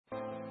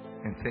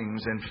and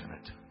things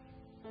infinite.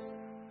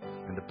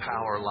 And the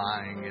power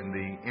lying in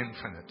the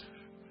infinite.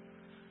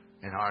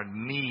 And our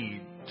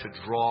need to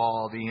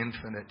draw the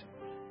infinite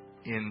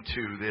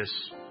into this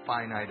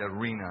finite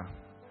arena.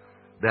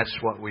 That's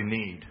what we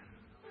need.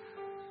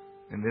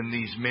 And then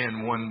these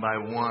men, one by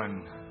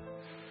one,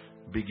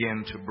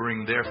 begin to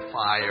bring their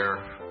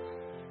fire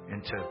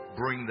and to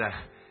bring the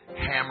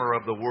hammer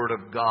of the Word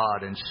of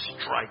God and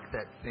strike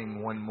that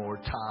thing one more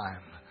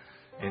time.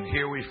 And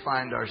here we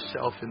find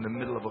ourselves in the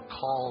middle of a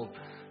call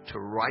to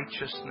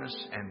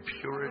righteousness and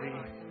purity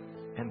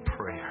and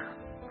prayer.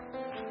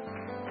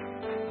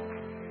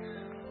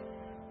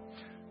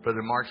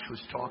 Brother Marks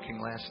was talking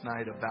last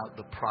night about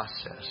the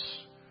process.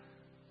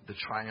 The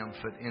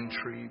triumphant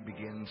entry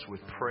begins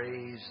with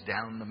praise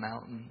down the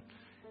mountain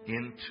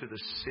into the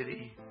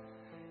city.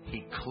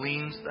 He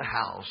cleans the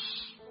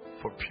house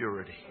for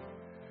purity.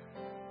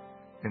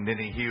 And then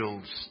He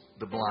heals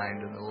the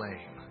blind and the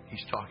lame.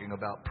 He's talking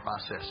about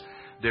process.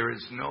 There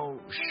is no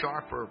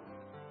sharper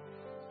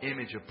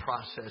image of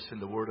process in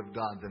the Word of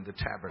God than the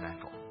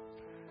tabernacle.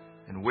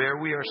 And where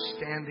we are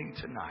standing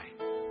tonight,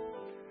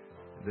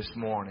 this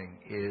morning,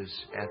 is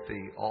at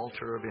the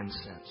altar of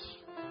incense,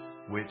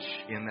 which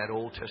in that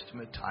Old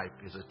Testament type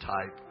is a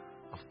type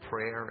of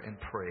prayer and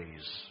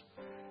praise.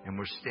 And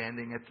we're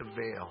standing at the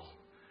veil.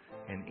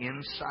 And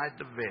inside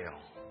the veil,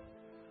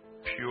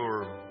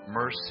 pure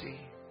mercy,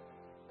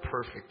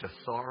 perfect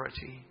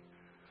authority,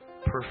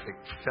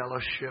 perfect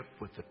fellowship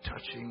with the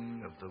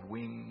touching of the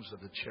wings of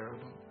the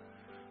cherubim,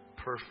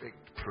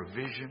 perfect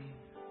provision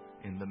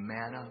in the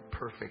manna,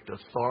 perfect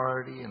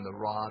authority in the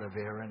rod of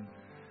Aaron,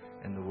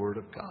 and the Word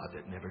of God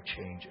that never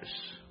changes.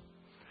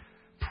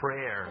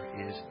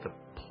 Prayer is the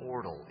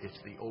portal. It's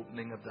the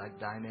opening of that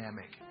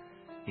dynamic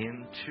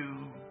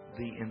into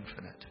the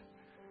infinite.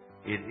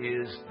 It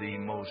is the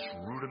most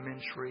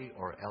rudimentary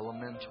or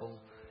elemental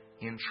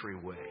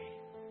entryway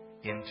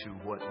into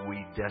what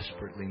we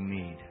desperately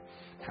need.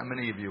 How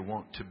many of you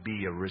want to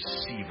be a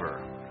receiver,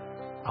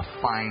 a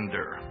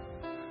finder,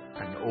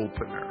 an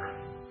opener?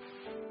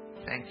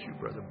 Thank you,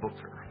 Brother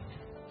Booker.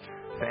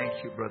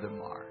 Thank you, Brother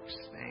Marks.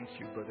 Thank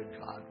you, Brother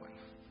Godwin.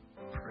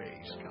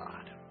 Praise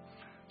God.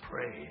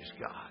 Praise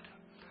God.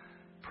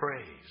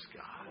 Praise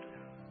God.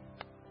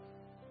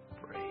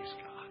 Praise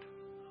God.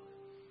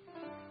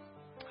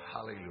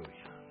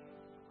 Hallelujah.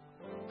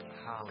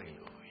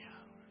 Hallelujah.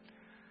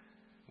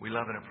 We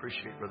love and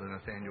appreciate Brother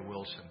Nathaniel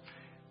Wilson.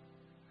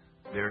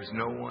 There's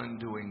no one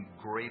doing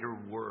greater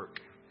work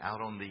out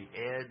on the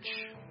edge,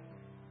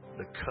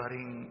 the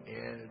cutting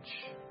edge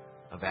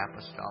of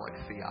apostolic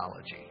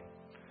theology.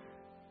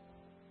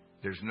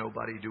 There's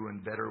nobody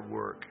doing better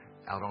work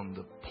out on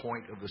the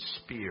point of the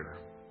spear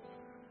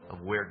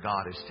of where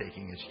God is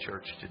taking His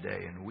church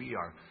today. And we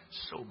are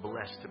so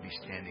blessed to be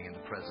standing in the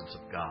presence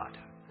of God.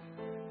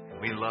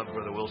 And we love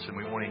Brother Wilson.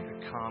 We want him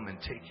to come and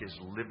take his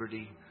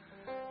liberty.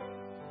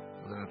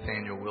 Brother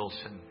Nathaniel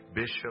Wilson,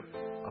 Bishop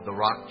of the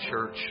Rock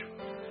Church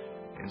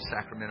in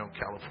Sacramento,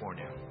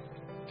 California.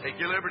 Take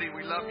your liberty.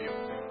 We love you.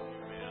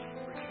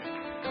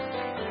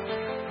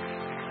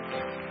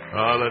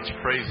 Let's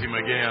praise Him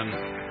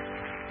again.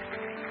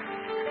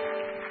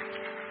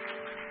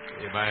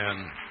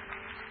 Amen.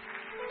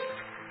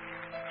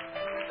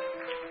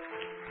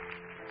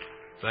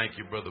 Thank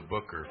you, Brother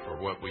Booker,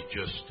 for what we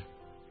just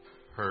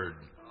heard.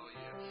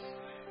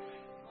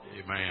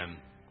 Amen.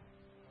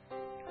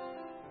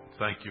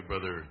 Thank you,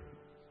 Brother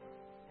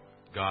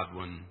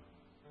Godwin,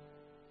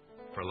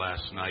 for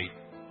last night.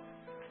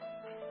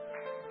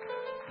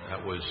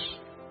 That was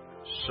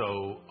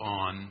so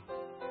on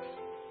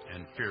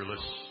and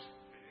fearless.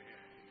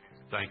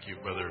 Thank you,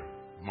 Brother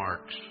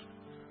Marks,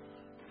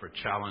 for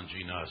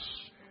challenging us.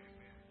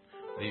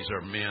 These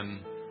are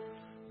men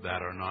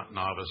that are not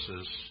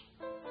novices,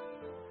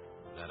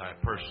 that I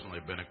personally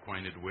have been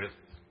acquainted with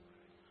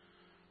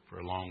for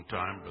a long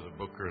time. Brother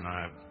Booker and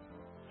I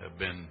have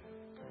been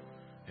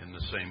in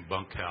the same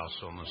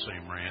bunkhouse on the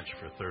same ranch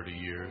for 30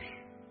 years.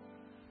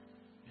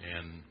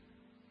 And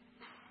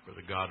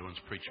Brother Godwin's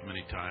preached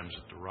many times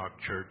at the Rock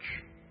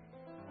Church.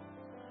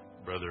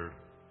 Brother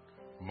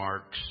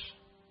Marks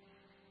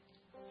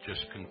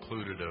just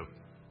concluded a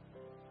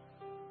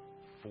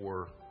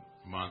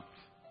 4-month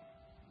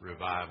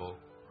revival,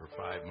 or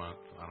 5-month,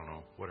 I don't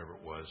know, whatever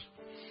it was,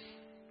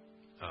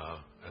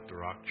 at the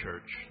Rock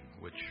Church,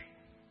 which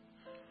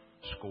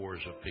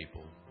scores of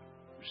people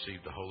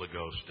received the Holy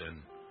Ghost,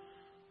 and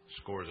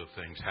scores of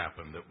things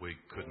happened that we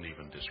couldn't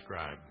even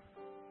describe,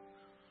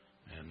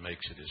 and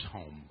makes it his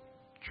home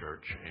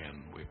church,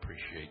 and we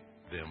appreciate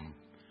them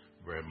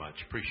very much.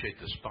 Appreciate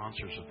the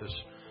sponsors of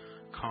this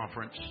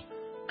conference,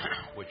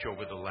 which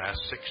over the last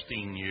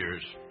 16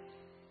 years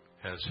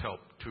has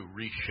helped to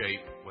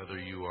reshape, whether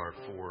you are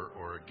for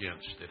or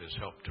against, it has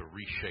helped to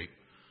reshape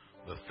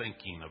the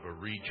thinking of a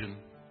region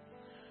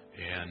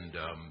and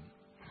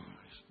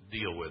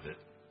deal with it.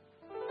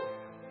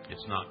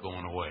 It's not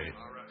going away.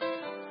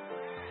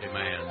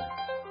 Amen.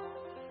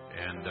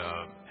 And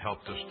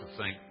helped us to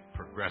think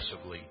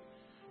progressively.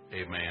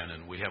 Amen.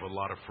 And we have a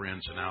lot of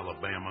friends in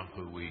Alabama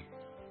who we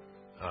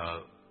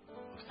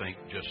think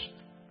just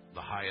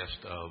the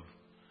highest of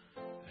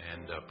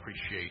and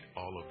appreciate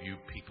all of you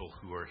people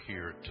who are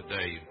here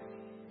today.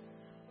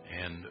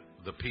 And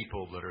the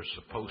people that are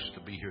supposed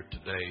to be here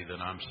today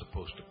that I'm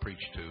supposed to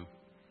preach to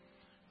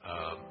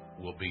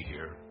will be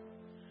here.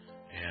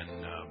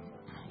 And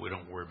we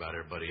don't worry about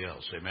everybody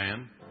else.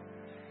 Amen?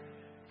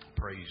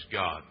 Praise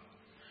God.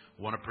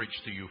 I want to preach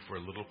to you for a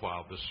little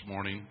while this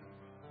morning.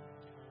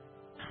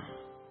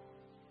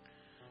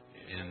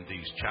 In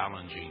these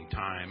challenging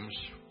times,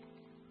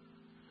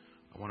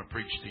 I want to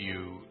preach to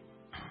you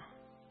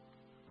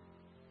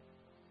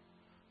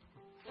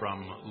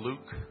from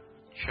Luke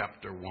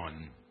chapter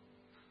 1.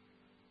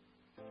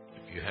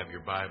 If you have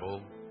your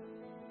Bible,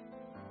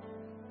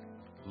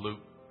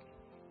 Luke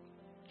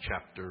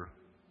chapter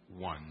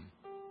 1.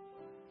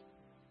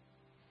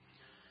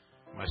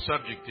 My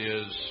subject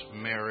is,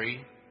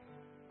 Mary,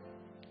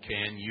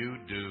 can you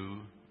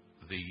do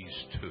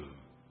these two?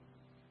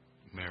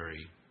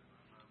 Mary,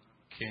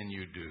 can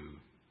you do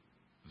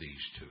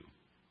these two?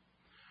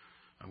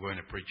 I'm going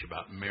to preach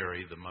about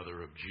Mary, the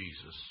mother of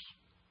Jesus.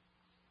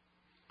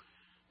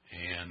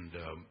 And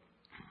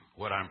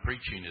what I'm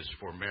preaching is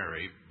for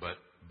Mary, but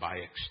by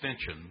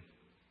extension,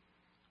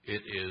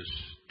 it is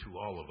to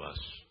all of us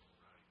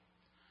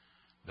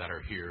that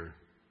are here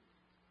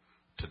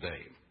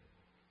today.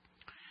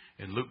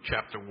 In Luke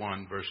chapter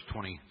 1, verse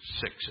 26,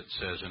 it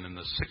says, And in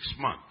the 6th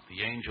month,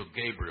 the angel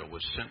Gabriel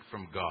was sent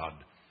from God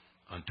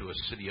unto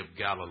a city of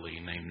Galilee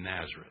named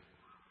Nazareth,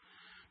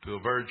 to a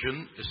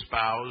virgin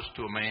espoused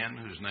to a man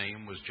whose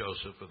name was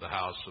Joseph of the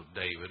house of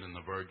David, and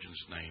the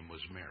virgin's name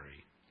was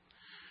Mary.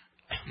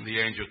 The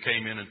angel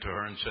came in unto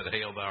her and said,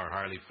 Hail, thou art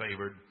highly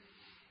favored.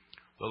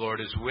 The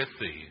Lord is with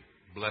thee.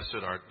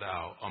 Blessed art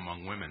thou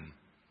among women.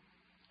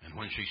 And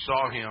when she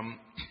saw him,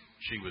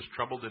 she was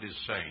troubled at his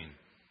saying,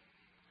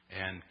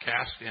 and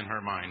cast in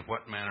her mind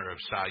what manner of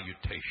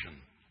salutation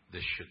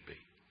this should be.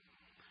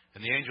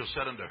 And the angel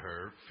said unto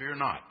her, Fear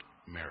not,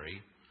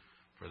 Mary,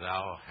 for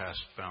thou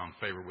hast found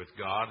favor with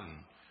God,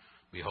 and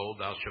behold,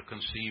 thou shalt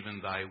conceive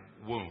in thy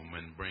womb,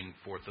 and bring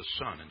forth a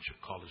son, and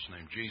shalt call his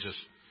name Jesus.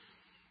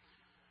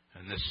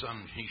 And this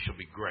son, he shall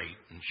be great,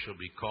 and shall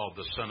be called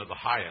the Son of the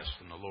Highest,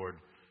 and the Lord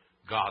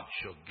God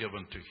shall give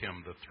unto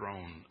him the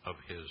throne of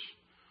his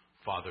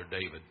father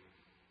David.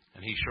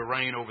 And he shall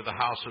reign over the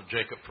house of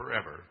Jacob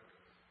forever,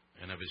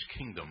 and of his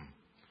kingdom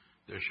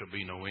there shall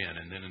be no end.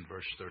 And then in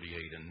verse 38,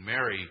 And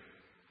Mary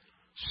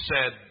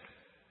said,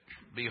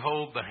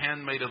 Behold, the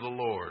handmaid of the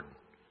Lord,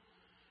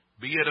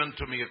 be it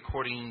unto me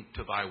according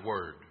to thy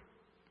word.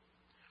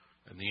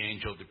 And the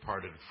angel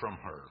departed from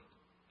her.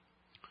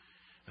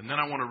 And then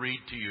I want to read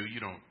to you, you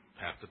don't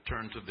have to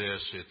turn to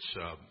this, it's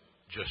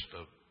just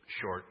a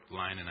short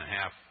line and a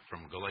half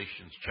from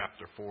Galatians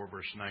chapter 4,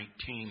 verse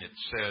 19. It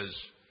says,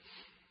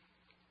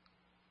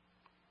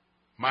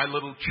 My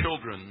little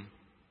children,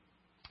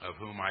 of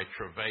whom I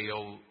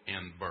travail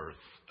in birth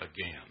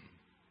again,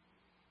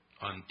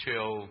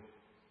 until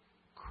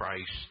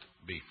Christ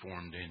be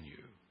formed in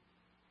you.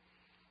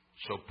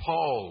 So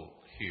Paul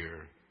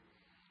here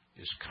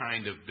is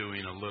kind of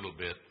doing a little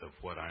bit of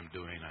what I'm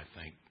doing, I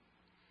think.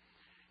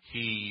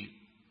 He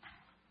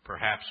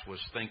perhaps was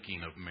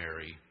thinking of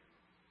Mary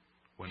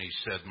when he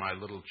said, My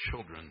little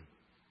children,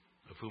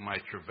 of whom I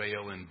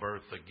travail in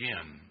birth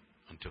again,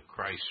 until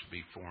Christ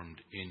be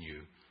formed in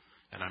you.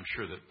 And I'm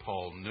sure that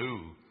Paul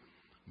knew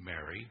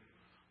Mary.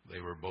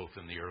 They were both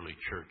in the early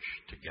church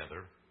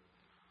together.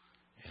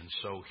 And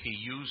so he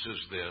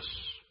uses this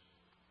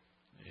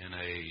in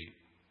a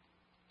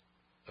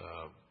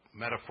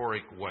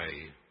metaphoric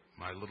way.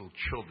 My little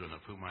children,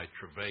 of whom I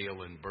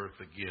travail in birth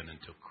again,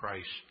 until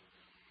Christ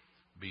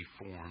be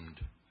formed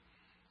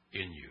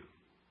in you.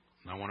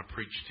 And I want to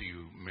preach to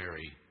you,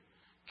 Mary,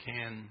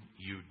 can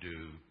you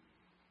do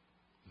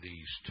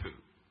these two?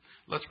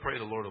 Let's pray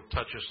the Lord will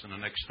touch us in the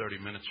next 30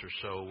 minutes or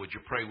so. Would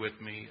you pray with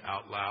me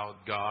out loud?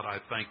 God, I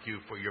thank you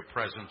for your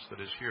presence that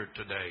is here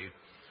today.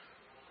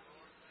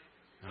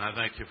 And I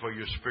thank you for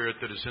your Spirit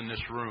that is in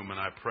this room. And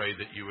I pray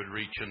that you would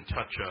reach and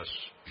touch us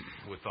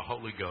with the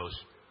Holy Ghost.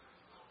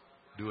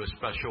 Do a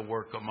special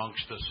work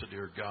amongst us,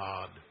 dear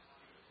God,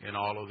 in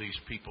all of these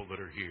people that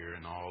are here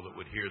and all that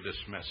would hear this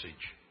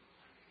message.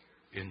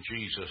 In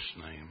Jesus'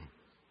 name,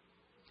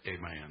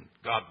 amen.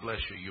 God bless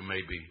you. You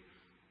may be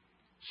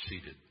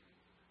seated.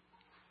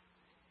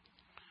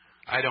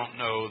 I don't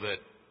know that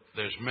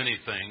there's many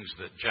things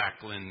that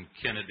Jacqueline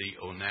Kennedy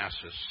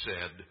Onassis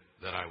said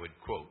that I would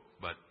quote,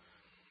 but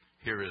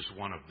here is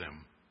one of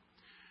them.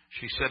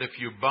 She said, if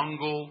you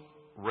bungle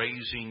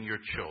raising your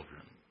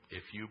children,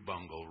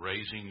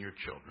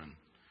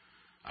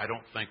 I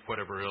don't think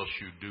whatever else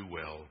you do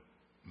well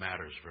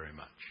matters very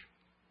much.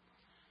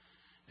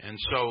 And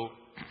so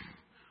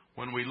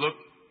when we look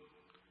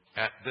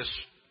at this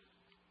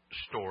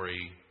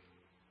story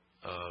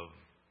of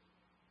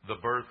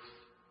the birth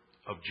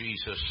of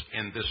Jesus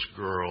and this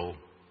girl,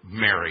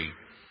 Mary,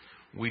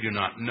 we do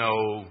not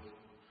know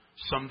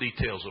some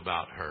details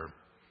about her,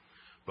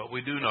 but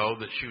we do know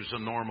that she was a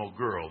normal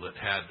girl that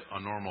had a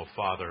normal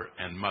father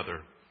and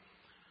mother.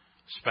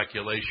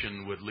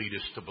 Speculation would lead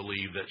us to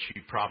believe that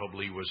she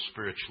probably was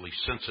spiritually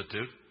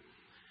sensitive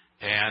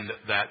and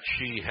that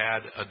she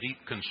had a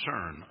deep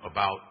concern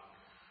about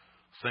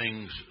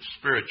things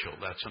spiritual.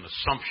 That's an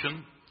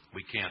assumption.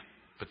 We can't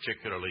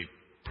particularly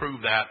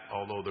prove that,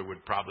 although there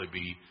would probably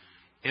be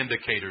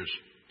indicators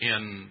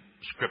in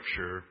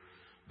Scripture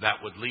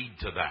that would lead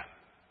to that.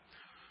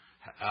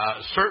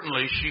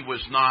 Certainly, she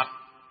was not,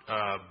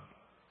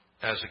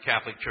 as the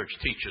Catholic Church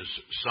teaches,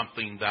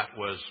 something that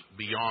was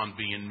beyond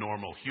being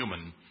normal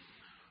human.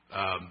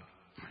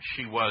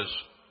 She was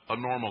a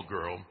normal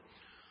girl.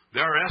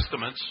 There are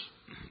estimates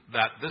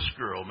that this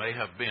girl may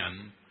have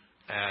been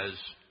as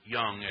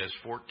young as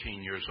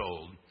 14 years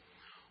old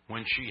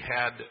when she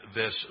had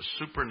this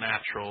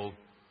supernatural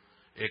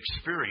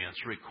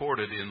experience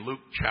recorded in Luke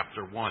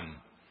chapter 1.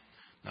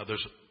 Now,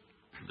 there's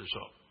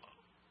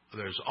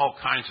all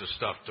kinds of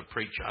stuff to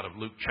preach out of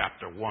Luke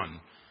chapter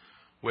 1,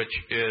 which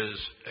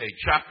is a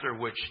chapter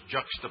which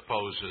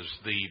juxtaposes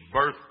the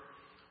birth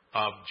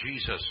of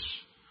Jesus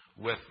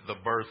with the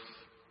birth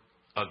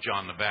of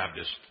John the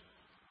Baptist,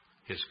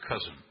 his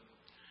cousin.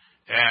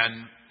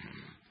 And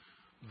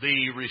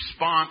the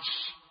response,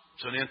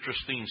 it's an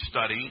interesting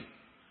study,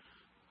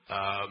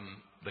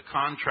 the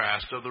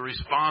contrast of the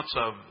response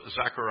of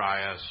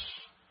Zacharias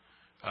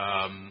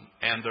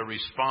and the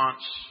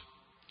response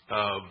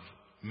of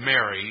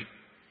Mary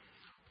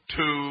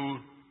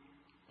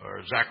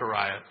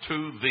Zechariah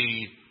to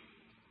the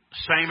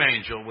same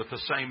angel with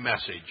the same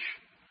message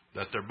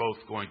that they're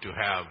both going to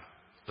have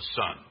a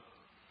son.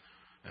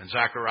 And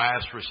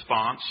Zacharias'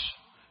 response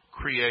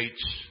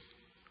creates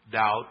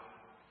doubt,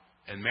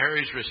 and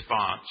Mary's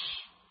response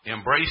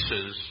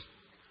embraces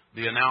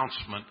the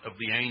announcement of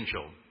the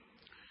angel.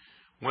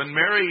 When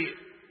Mary,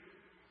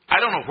 I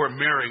don't know where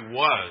Mary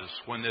was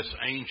when this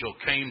angel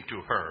came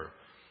to her.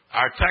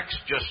 Our text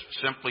just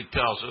simply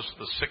tells us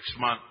the 6th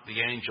month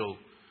the angel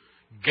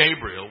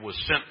Gabriel was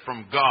sent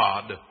from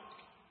God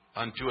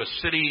unto a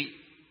city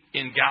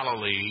in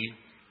Galilee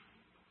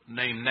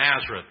named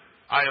Nazareth.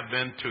 I have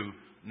been to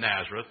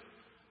Nazareth.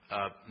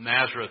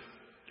 Nazareth,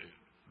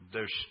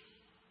 there's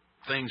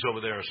things over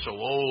there are so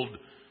old.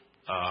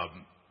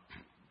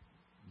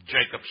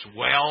 Jacob's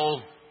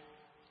well,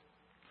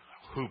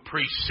 who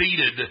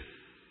preceded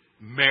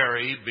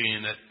Mary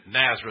being at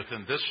Nazareth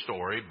in this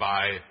story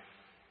by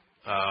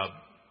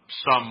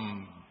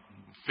some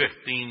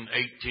 15,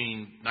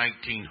 18,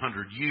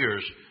 1900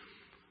 years.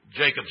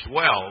 Jacob's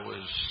well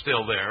is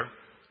still there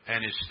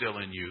and is still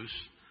in use.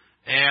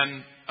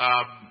 And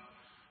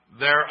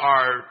there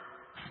are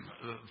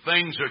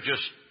things are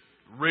just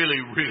really,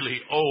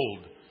 really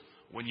old.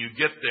 When you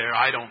get there,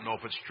 I don't know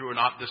if it's true or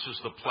not. This is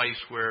the place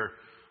where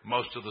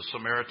most of the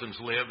Samaritans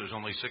live. There's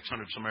only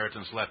 600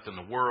 Samaritans left in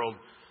the world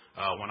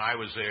when I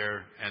was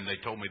there, and they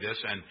told me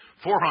this. And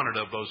 400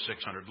 of those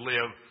 600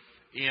 live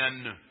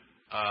in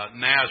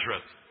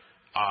Nazareth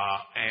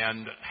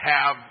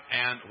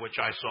which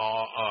I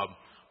saw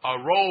a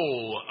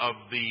roll of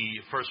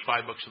the first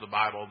 5 books of the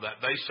Bible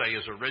that they say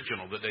is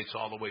original, that dates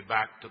all the way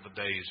back to the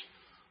days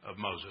of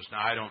Moses.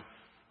 Now,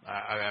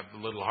 I have a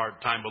little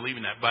hard time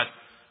believing that, but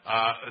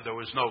there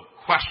was no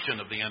question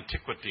of the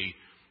antiquity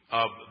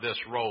of this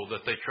roll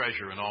that they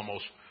treasure and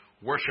almost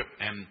worship.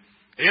 And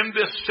in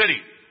this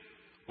city,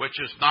 which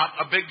is not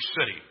a big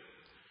city,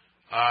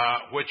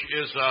 which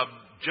is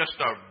just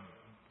a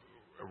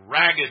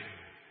ragged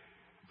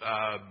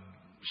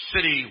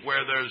city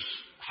where there's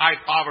high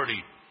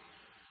poverty,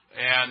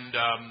 and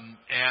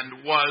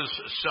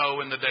was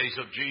so in the days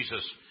of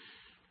Jesus.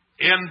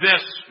 In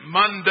this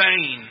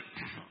mundane,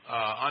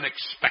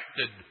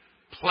 unexpected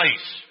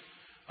place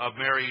of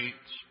Mary's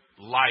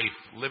life,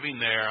 living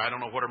there. I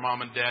don't know what her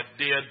mom and dad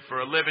did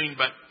for a living,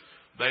 but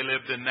they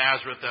lived in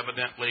Nazareth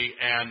evidently,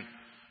 and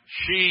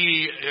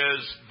she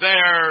is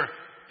there,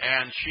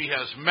 and she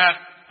has met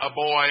a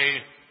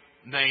boy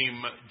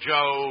named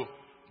Joe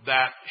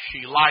that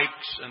she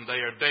likes, and they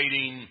are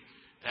dating,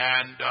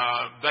 and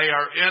they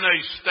are in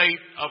a state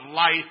of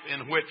life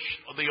in which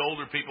the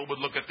older people would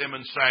look at them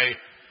and say,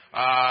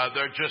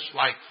 they're just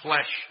like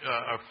fresh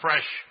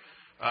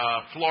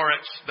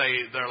florets.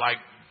 They're like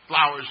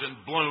flowers in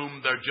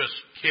bloom. They're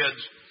just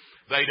kids.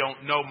 They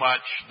don't know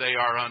much. They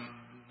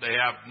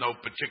have no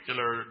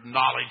particular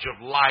knowledge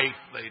of life.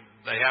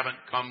 They haven't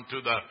come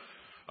to the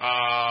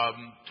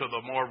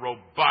more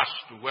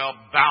robust, well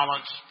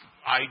balanced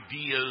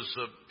ideas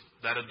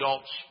that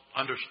adults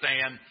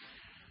understand.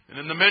 And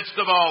in the midst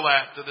of all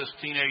that, to this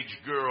teenage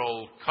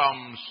girl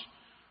comes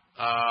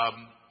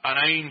an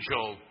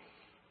angel.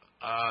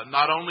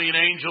 Not only an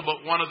angel,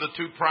 but one of the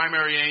 2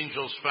 primary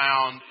angels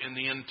found in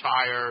the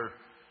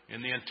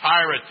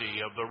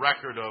entirety of the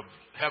record of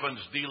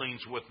heaven's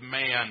dealings with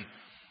man.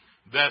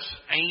 This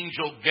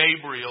angel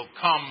Gabriel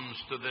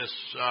comes to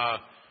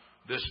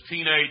this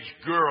teenage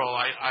girl.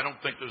 I don't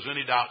think there's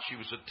any doubt she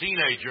was a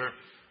teenager,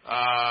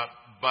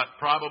 but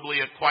probably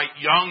a quite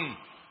young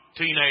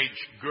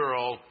teenage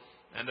girl.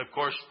 And of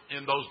course,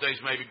 in those days,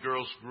 maybe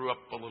girls grew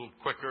up a little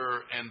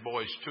quicker, and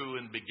boys too,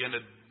 and began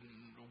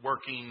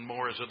working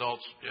more as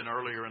adults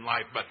earlier in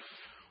life. But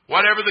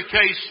Whatever the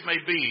case may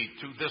be,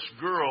 to this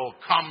girl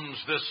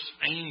comes this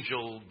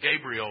angel,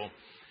 Gabriel,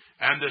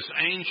 and this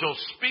angel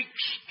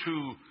speaks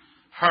to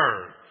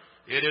her.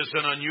 It is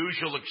an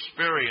unusual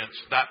experience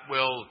that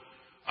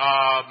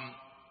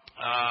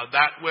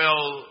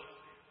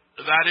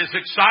is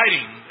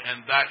exciting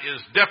and that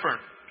is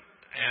different.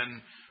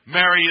 And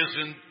Mary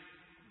is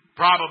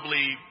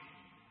probably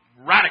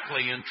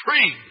radically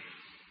intrigued,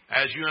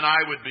 as you and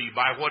I would be,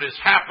 by what is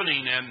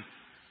happening.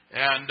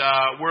 And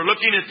we're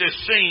looking at this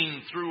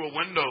scene through a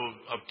window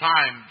of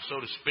time, so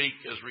to speak,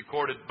 as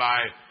recorded by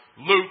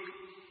Luke.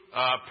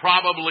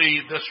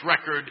 Probably this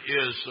record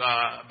is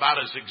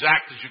about as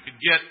exact as you could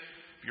get.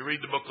 If you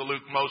read the book of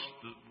Luke, most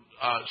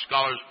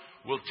scholars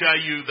will tell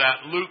you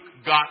that Luke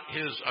got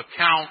his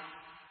account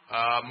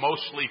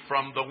mostly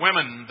from the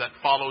women that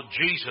followed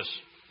Jesus.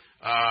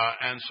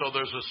 And so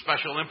there's a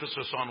special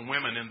emphasis on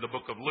women in the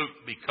book of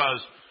Luke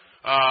because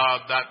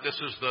that this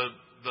is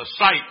the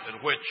site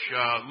at which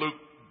Luke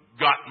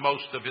got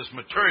most of his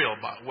material,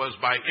 was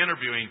by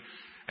interviewing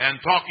and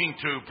talking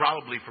to,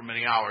 probably for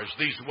many hours,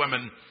 these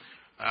women.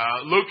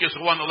 Luke is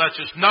the one that lets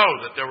us know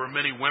that there were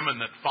many women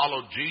that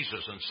followed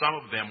Jesus, and some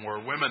of them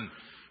were women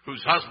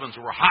whose husbands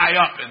were high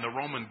up in the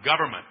Roman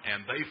government,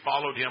 and they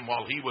followed him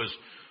while he was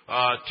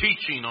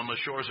teaching on the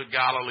shores of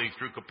Galilee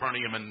through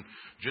Capernaum and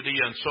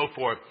Judea and so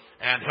forth,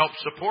 and helped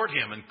support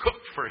him and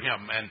cooked for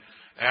him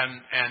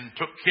and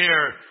took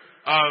care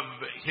of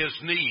his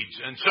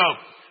needs. And so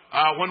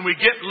when we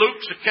get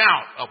Luke's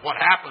account of what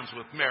happens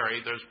with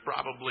Mary, there's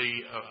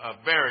probably a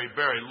very,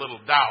 very little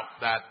doubt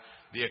that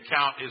the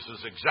account is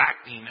as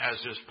exacting as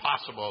is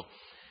possible.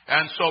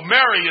 And so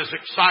Mary is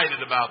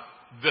excited about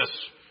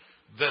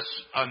this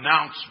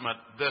announcement,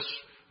 this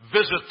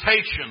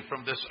visitation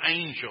from this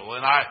angel.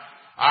 And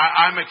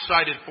I'm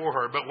excited for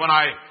her. But when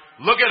I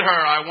look at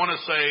her, I want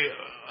to say,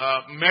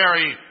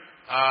 Mary,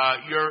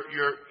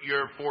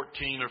 you're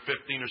 14 or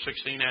 15 or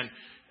 16,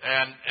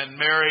 and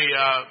Mary,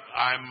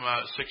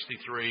 I'm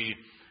 63.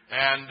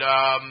 And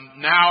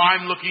now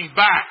I'm looking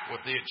back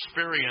with the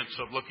experience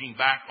of looking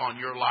back on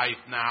your life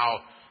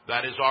now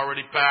that is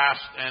already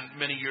past and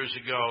many years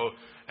ago.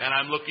 And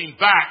I'm looking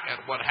back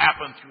at what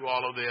happened through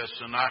all of this.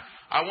 And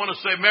I want to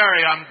say,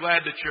 Mary, I'm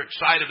glad that you're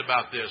excited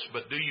about this.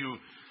 But do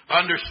you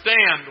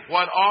understand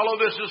what all of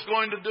this is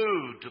going to do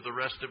to the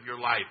rest of your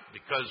life?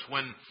 Because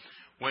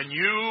when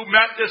you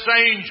met this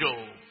angel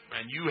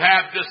and you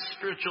have this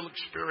spiritual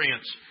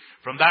experience,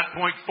 from that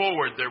point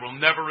forward, there will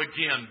never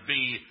again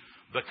be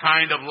the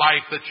kind of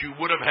life that you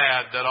would have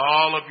had, that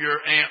all of your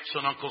aunts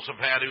and uncles have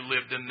had who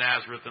lived in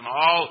Nazareth, and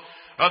all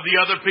of the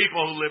other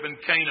people who live in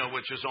Cana,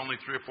 which is only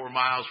 3 or 4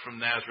 miles from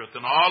Nazareth,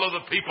 and all of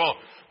the people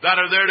that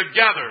are there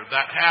together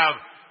that have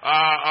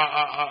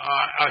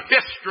a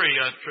history,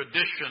 a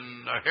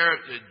tradition, a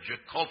heritage, a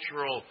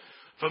cultural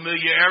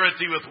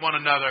familiarity with one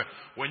another.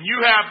 When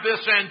you have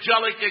this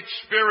angelic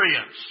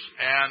experience,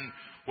 and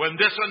when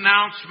this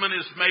announcement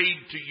is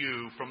made to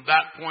you, from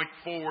that point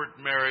forward,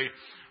 Mary,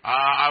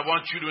 I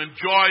want you to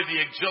enjoy the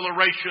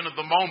exhilaration of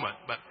the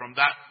moment. But from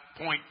that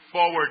point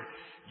forward,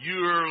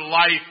 your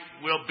life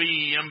will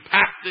be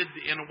impacted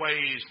in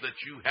ways that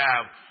you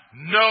have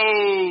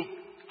no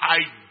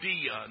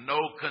idea, no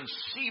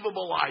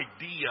conceivable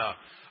idea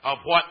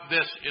of what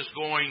this is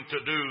going to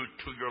do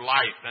to your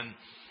life. And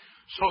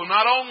so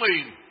not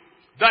only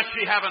does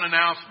she have an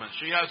announcement,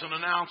 she has an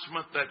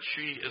announcement that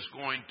she is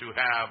going to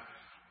have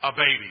a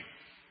baby.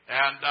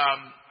 And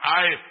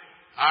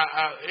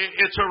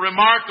it's a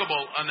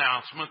remarkable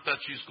announcement that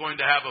she's going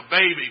to have a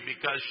baby,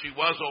 because she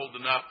was old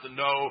enough to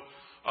know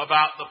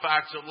about the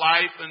facts of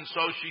life. And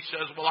so she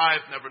says, well,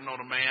 I've never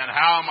known a man.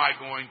 How am I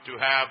going to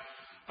have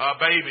a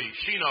baby?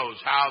 She knows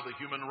how the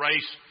human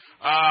race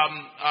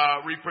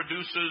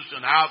reproduces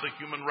and how the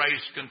human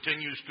race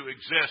continues to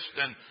exist.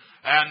 And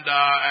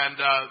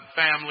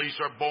families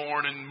are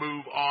born and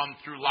move on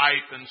through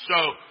life. And so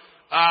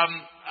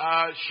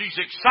she's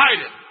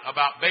excited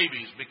about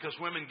babies, because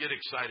women get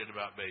excited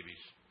about babies.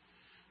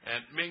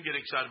 And men get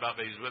excited about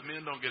babies, but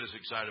men don't get as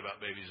excited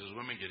about babies as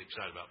women get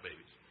excited about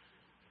babies.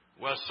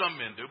 Well, some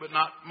men do, but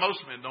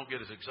most men don't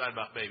get as excited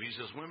about babies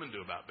as women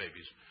do about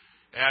babies.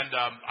 And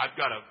I've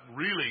got a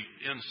really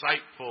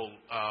insightful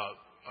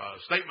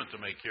statement to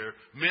make here.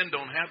 Men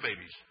don't have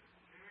babies.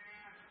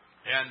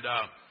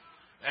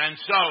 And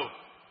so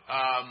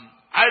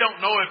I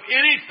don't know if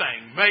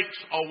anything makes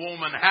a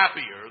woman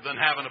happier than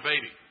having a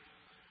baby.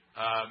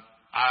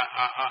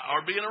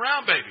 Or being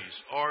around babies,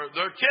 or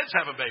their kids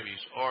having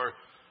babies, or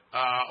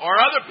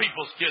other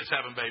people's kids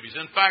having babies.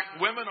 In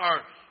fact, women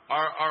are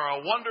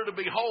a wonder to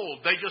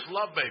behold. They just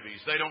love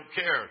babies. They don't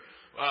care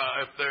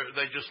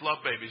they just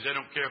love babies. They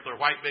don't care if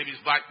they're white babies,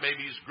 black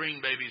babies,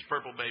 green babies,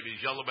 purple babies,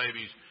 yellow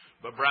babies,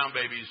 but brown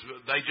babies.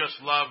 They just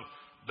love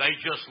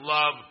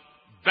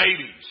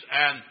babies.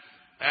 And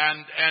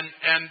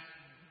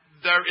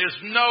there is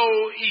no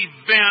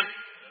event.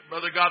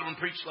 Brother Godwin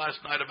preached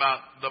last night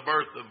about the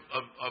birth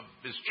of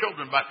his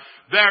children, but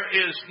there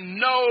is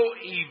no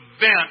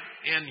event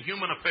in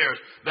human affairs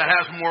that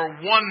has more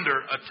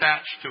wonder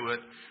attached to it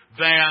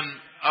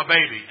than a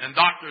baby. And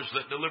doctors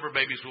that deliver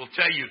babies will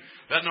tell you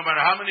that no matter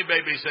how many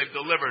babies they've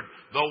delivered,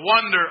 the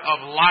wonder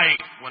of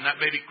life when that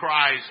baby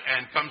cries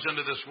and comes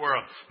into this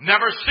world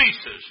never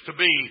ceases to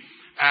be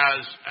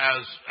as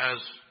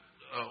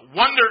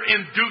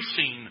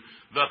wonder-inducing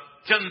the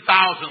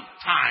 10,000th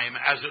time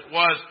as it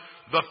was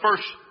the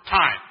first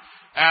time.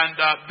 And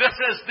this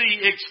is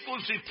the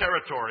exclusive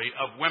territory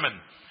of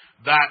women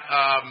that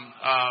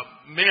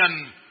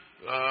men,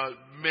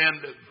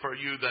 for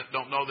you that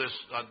don't know this,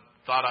 I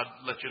thought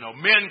I'd let you know,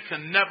 men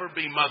can never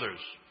be mothers.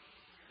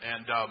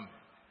 And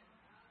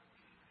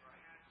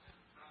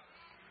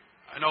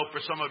I know for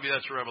some of you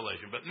that's a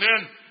revelation, but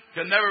men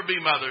can never be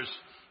mothers.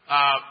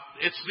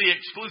 It's the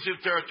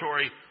exclusive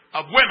territory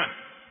of women,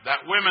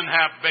 that women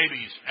have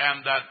babies.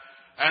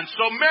 And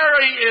so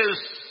Mary is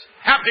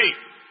happy,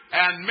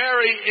 and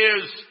Mary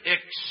is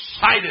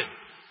excited.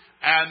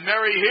 And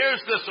Mary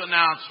hears this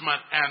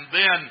announcement, and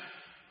then,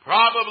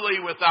 probably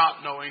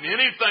without knowing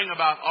anything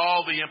about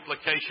all the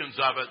implications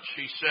of it,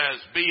 she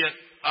says, "Be it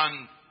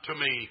unto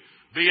me,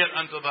 be it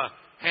unto the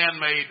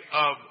handmaid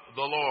of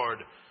the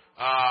Lord,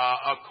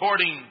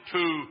 according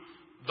to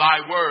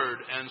thy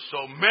word." And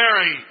so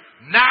Mary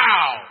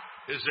now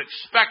is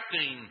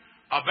expecting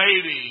a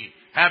baby,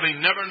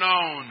 having never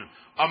known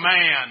a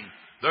man.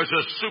 There's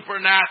a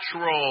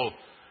supernatural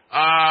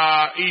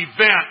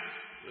event.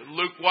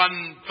 Luke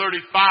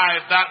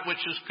 1:35, that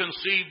which is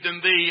conceived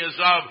in thee is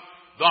of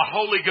the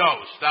Holy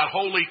Ghost. That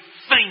holy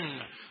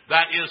thing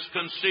that is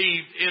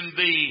conceived in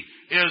thee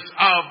is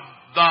of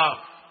the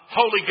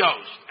Holy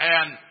Ghost.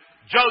 And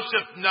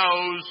Joseph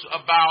knows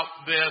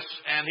about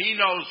this, and he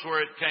knows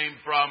where it came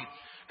from,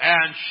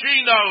 and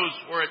she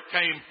knows where it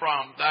came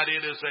from, that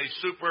it is a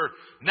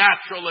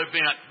supernatural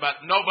event,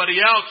 but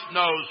nobody else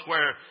knows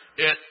where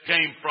it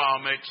came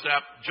from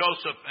except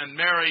Joseph and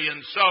Mary.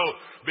 And so,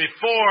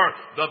 before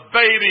the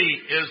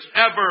baby is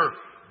ever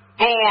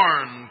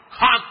born,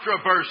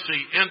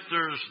 controversy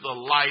enters the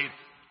life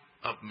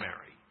of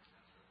Mary.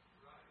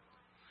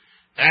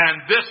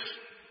 And this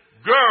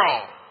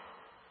girl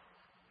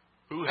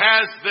who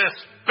has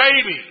this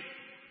baby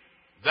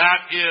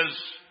that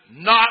is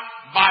not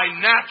by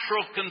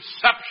natural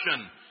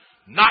conception,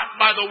 not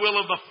by the will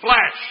of the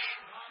flesh,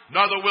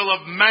 nor the will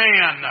of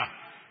man,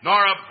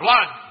 nor of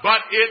blood,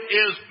 but it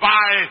is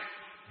by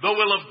the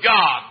will of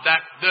God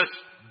that this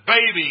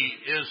baby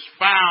is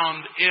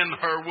found in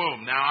her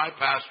womb. Now, I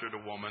pastored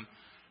a woman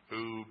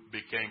who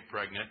became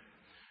pregnant,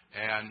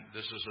 and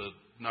this is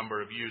a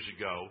number of years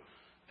ago,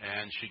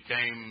 and she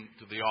came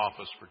to the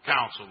office for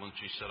counsel, and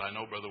she said, "I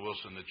know, Brother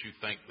Wilson, that you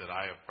think that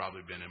I have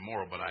probably been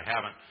immoral, but I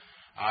haven't.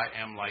 I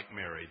am like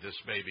Mary. This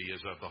baby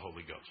is of the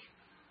Holy Ghost."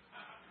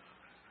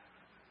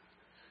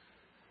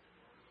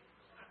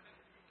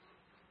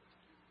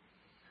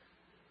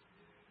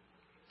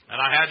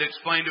 And I had to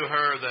explain to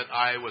her that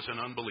I was an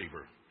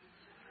unbeliever.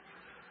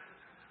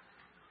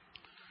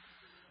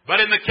 But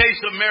in the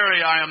case of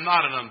Mary, I am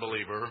not an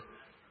unbeliever.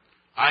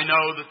 I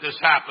know that this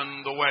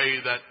happened the way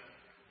that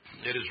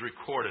it is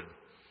recorded.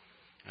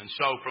 And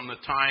so from the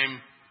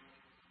time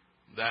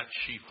that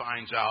she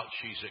finds out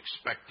she's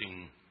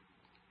expecting,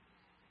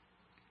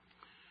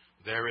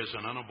 there is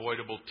an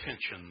unavoidable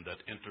tension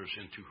that enters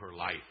into her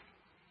life.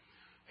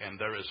 And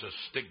there is a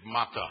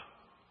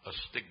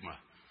stigma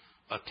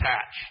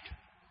attached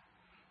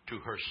to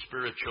her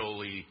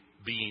spiritually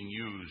being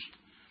used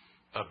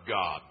of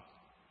God.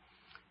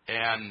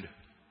 And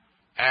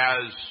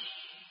as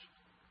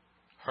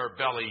her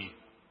belly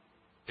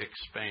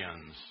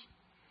expands,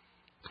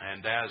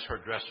 and as her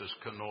dresses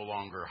can no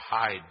longer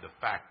hide the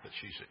fact that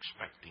she's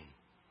expecting,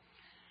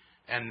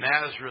 and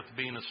Nazareth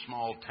being a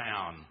small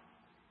town,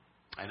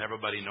 and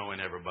everybody knowing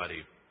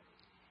everybody,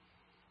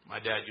 my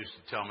dad used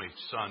to tell me,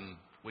 "Son,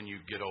 when you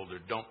get older,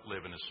 don't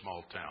live in a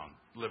small town.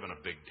 Live in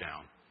a big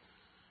town."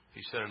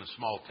 He said, "In a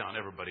small town,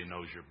 everybody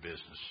knows your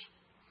business."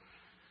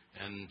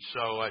 And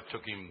so I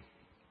took him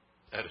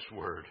at his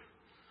word.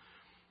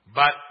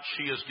 But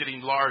she is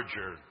getting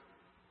larger.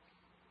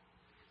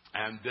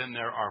 And then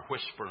there are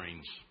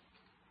whisperings.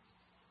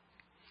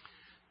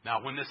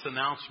 Now, when this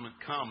announcement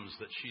comes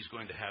that she's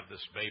going to have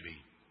this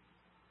baby,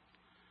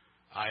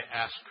 I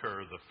ask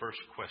her the first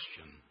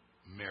question,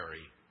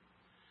 "Mary,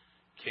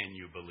 can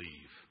you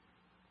believe?"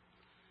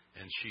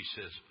 And she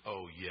says,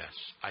 "Oh,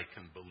 yes, I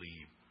can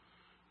believe.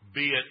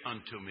 Be it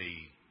unto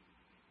me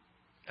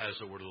as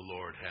the word of the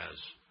Lord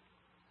has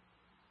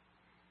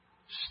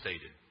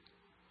stated."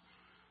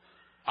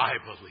 I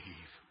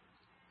believe.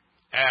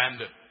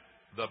 And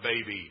the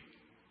baby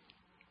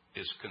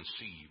is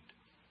conceived.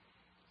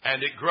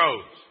 And it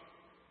grows.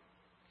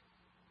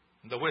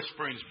 The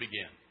whisperings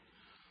begin.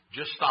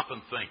 Just stop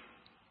and think.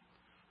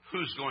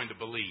 Who's going to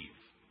believe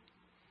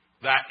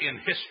that in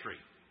history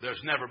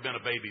there's never been a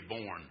baby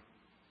born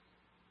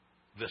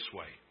this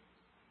way?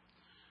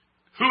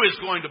 Who is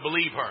going to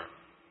believe her?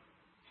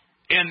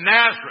 In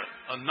Nazareth,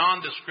 a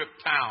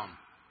nondescript town,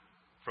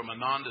 from a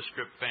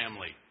nondescript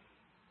family,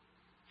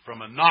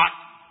 from a not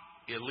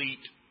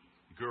elite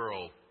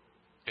girl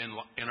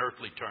in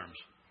earthly terms.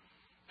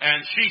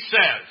 And she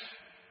says,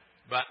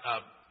 but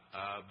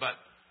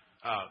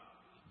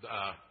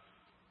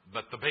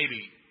But the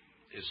baby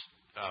is,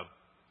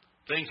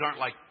 things aren't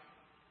like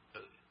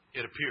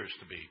it appears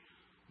to be.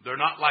 They're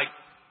not like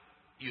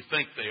you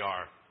think they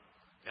are.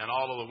 And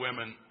all of the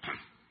women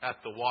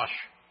at the wash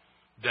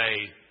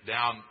day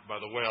down by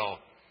the well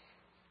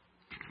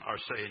are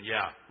saying,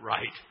 yeah,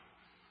 right.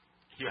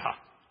 Yeah,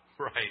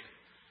 right.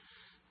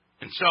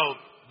 And so,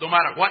 no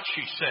matter what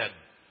she said,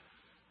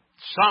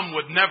 some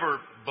would never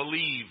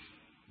believe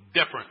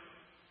different.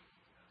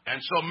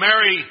 And so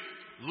Mary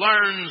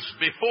learns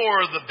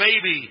before the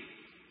baby.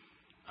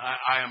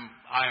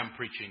 I am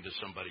preaching to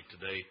somebody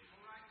today.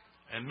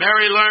 And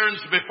Mary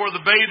learns before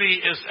the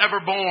baby is ever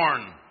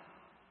born.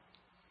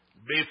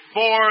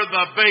 Before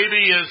the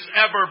baby is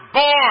ever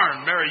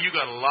born. Mary, you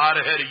got a lot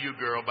ahead of you,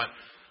 girl, but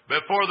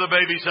before the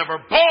baby's ever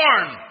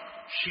born,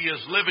 she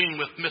is living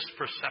with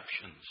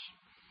misperceptions.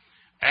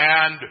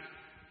 And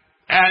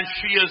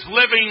she is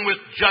living with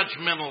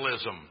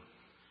judgmentalism.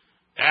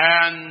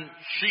 And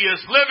she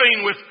is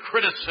living with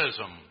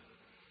criticism.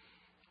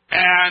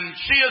 And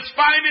she is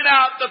finding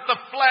out that the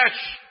flesh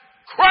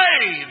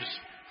craves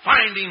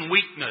finding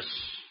weakness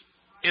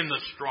in the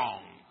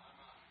strong.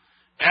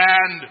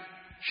 And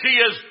she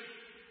is,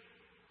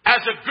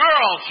 as a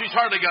girl, she's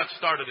hardly got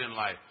started in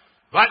life.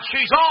 But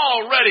she's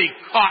already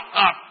caught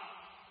up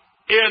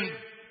in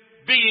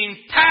being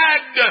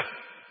tagged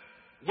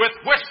with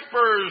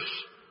whispers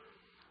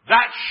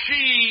that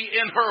she,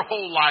 in her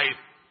whole life,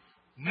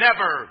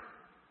 never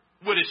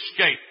would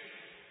escape.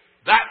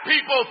 That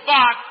people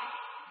thought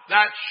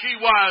that she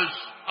was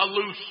a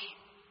loose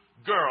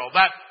girl.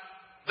 That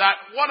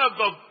one of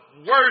the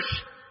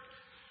worst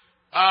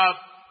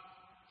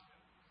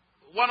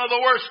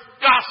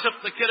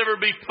gossip that could ever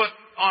be put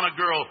on a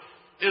girl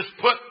is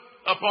put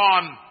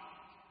upon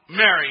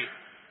Mary.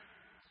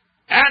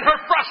 And her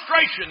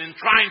frustration in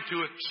trying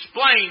to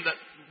explain that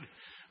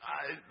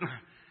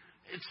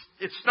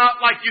it's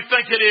not like you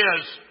think it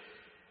is.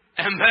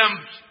 And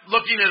them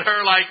looking at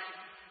her like,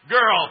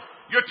 girl,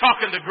 you're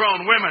talking to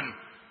grown women.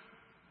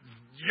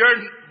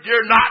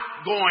 You're not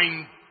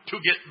going to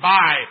get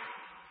by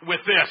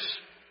with this.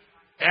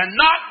 And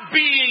not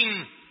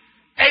being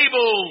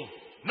able,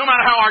 no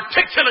matter how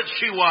articulate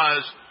she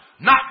was,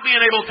 not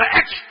being able to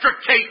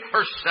extricate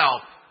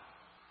herself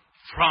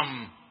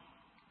from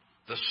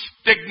the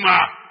stigma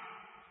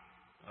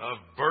of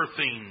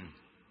birthing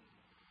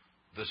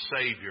the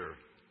Savior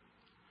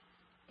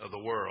of the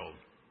world.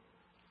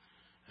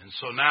 And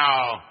so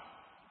now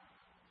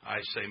I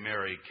say,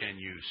 Mary, can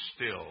you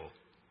still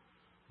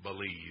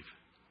believe?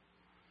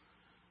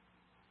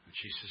 And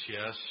she says,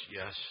 yes,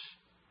 yes.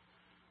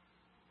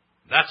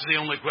 That's the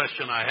only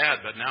question I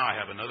had, but now I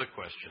have another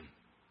question.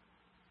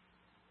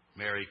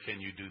 Mary, can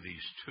you do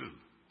these too?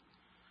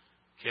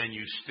 Can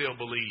you still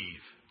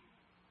believe?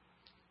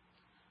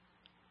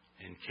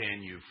 And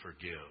can you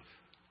forgive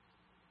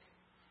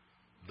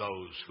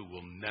those who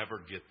will never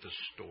get the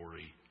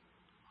story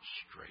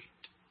straight?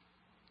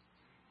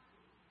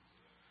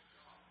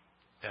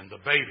 And the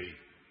baby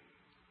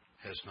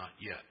has not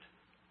yet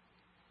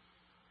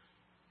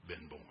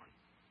been born.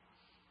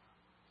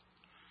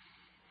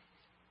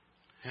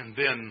 And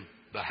then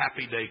the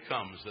happy day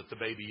comes that the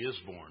baby is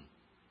born.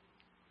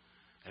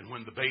 And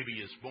when the baby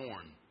is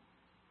born,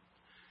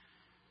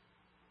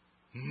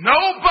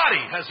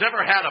 nobody has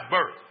ever had a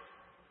birth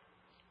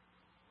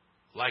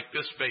like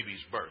this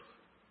baby's birth.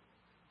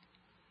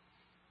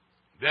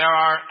 There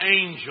are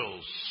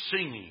angels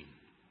singing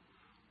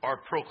or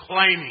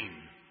proclaiming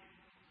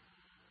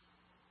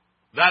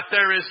that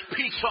there is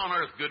peace on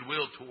earth,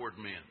 goodwill toward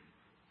men,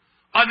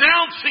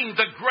 announcing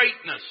the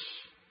greatness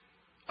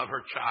of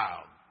her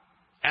child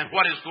and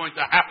what is going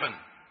to happen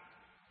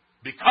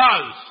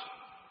because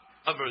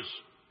of his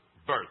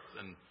birth.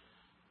 And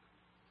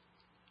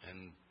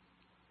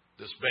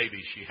this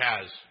baby she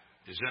has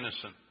is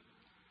innocent.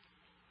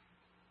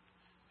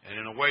 And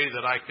in a way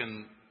that I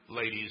can,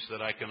 ladies,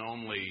 that I can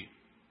only,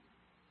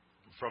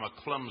 from a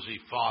clumsy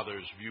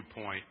father's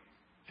viewpoint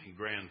and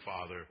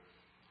grandfather,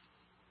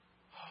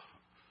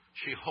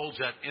 she holds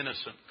that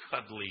innocent,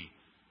 cuddly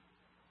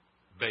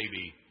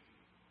baby,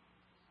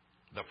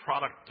 the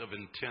product of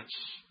intense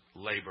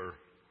labor.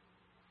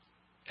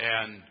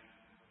 And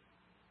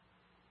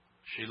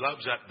she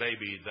loves that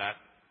baby that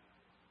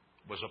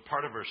was a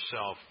part of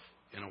herself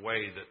in a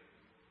way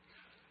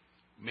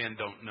that men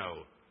don't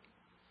know.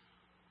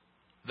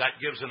 That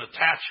gives an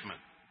attachment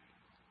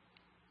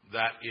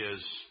that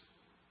is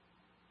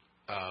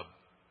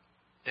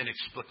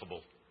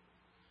inexplicable.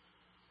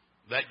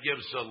 That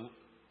gives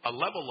a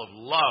level of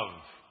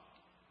love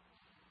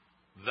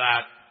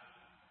that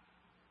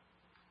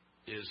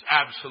is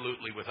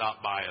absolutely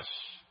without bias.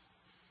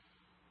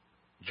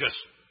 Just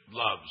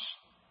loves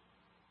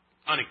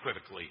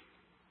unequivocally.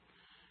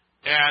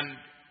 And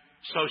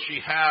so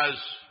she has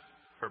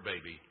her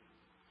baby.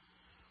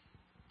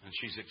 And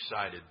she's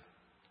excited.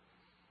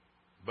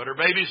 But her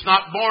baby's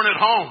not born at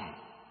home.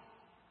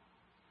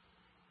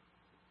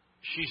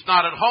 She's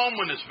not at home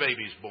when this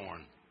baby's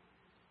born.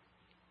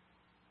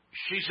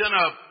 She's in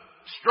a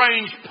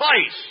strange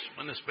place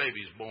when this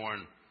baby's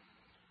born.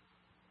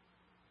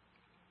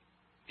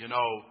 You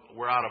know,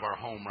 we're out of our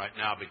home right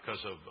now because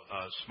of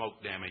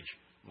smoke damage.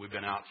 We've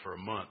been out for a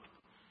month.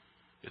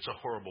 It's a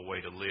horrible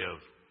way to live.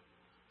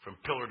 From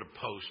pillar to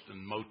post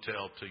and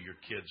motel to your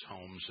kids'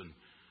 homes and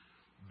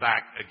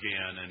back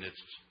again. And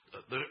it's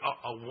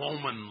a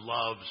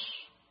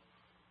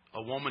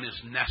woman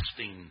is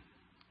nesting.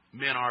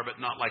 Men are, but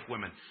not like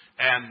women.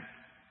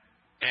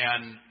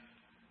 And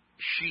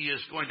she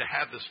is going to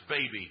have this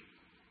baby,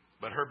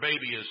 but her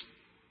baby is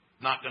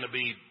not going to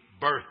be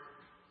birthed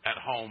at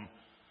home.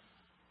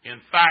 In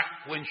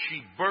fact, when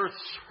she births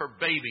her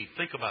baby,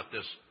 think about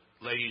this,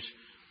 ladies.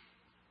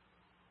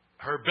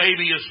 Her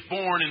baby is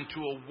born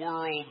into a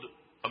world,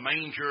 a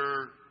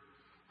manger.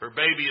 Her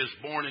baby is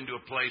born into a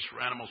place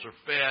where animals are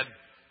fed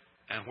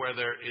and where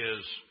there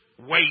is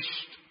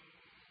waste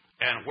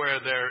and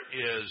where there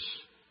is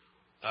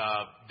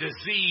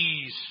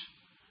disease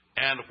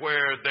and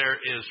where there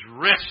is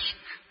risk.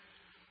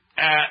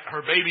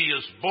 Her baby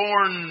is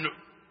born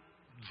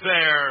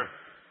there,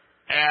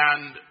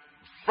 and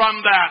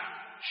from that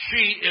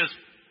she is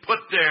put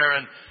there,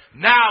 and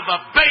now the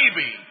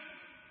baby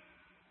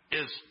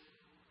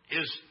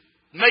is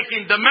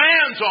making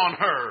demands on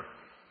her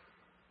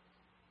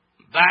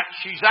that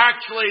she's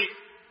actually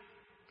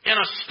in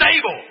a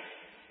stable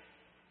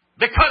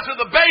because of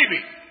the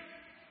baby,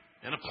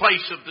 in a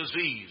place of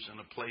disease, in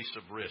a place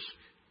of risk,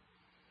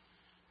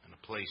 in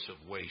a place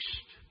of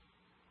waste.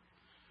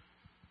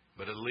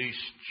 But at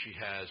least she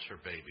has her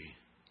baby,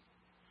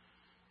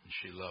 and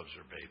she loves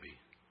her baby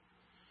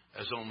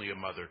as only a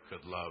mother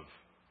could love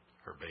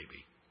her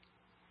baby.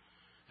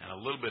 And a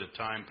little bit of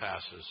time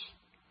passes,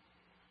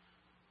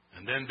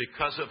 and then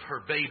because of her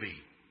baby,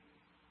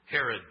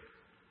 Herod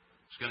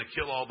is going to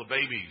kill all the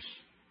babies.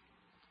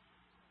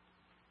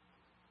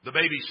 The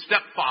baby's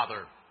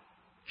stepfather,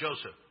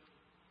 Joseph,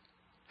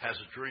 has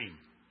a dream.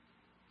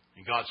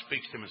 And God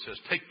speaks to him and says,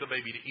 take the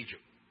baby to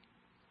Egypt.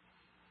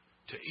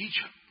 To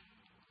Egypt.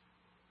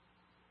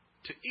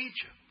 To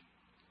Egypt.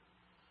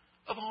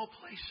 Of all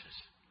places.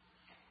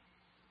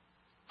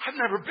 I've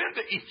never been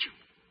to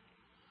Egypt.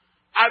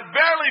 I've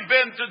barely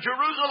been to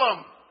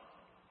Jerusalem.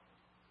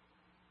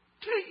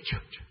 To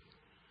Egypt.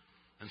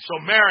 And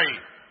so Mary,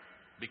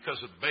 because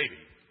of the baby,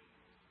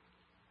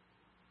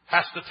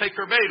 has to take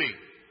her baby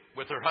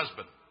with her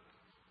husband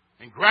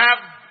and grab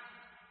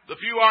the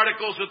few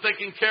articles that they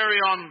can carry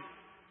on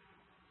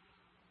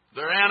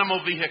their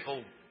animal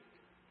vehicle,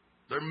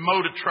 their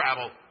mode of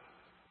travel,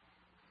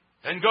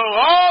 and go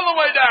all the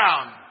way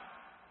down.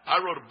 I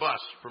rode a bus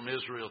from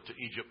Israel to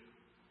Egypt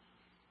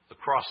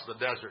across the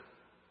desert.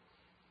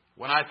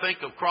 When I think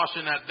of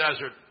crossing that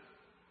desert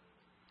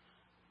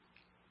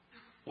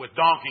with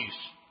donkeys,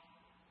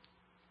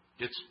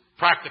 it's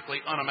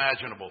practically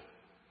unimaginable.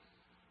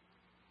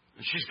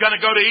 And she's going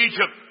to go to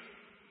Egypt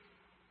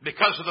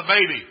because of the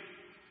baby.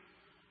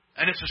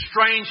 And it's a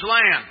strange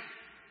land.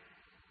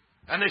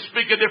 And they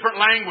speak a different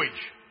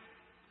language.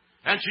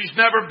 And she's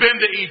never been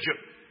to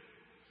Egypt.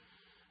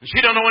 And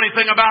she don't know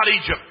anything about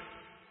Egypt.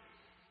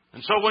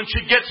 And so when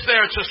she gets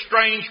there, it's a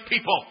strange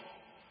people.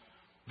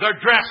 Their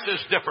dress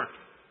is different.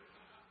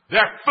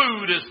 Their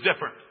food is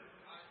different.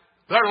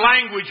 Their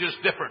language is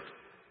different.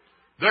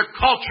 Their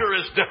culture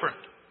is different.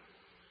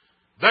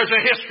 There's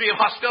a history of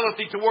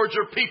hostility towards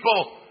her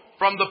people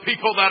from the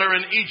people that are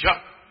in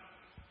Egypt.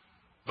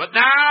 But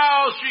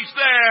now she's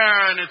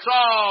there, and it's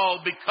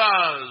all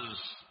because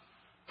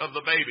of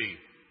the baby.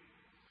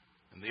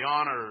 And the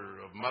honor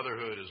of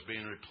motherhood is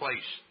being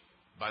replaced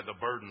by the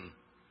burden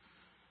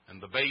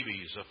and the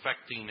babies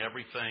affecting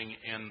everything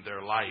in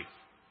their life.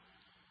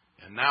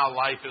 And now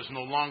life is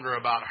no longer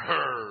about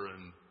her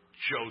and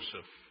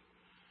Joseph.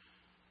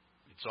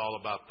 It's all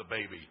about the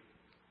baby.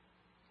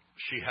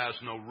 She has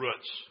no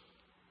roots.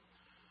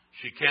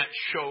 She can't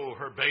show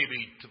her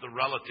baby to the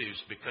relatives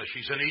because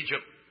she's in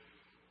Egypt.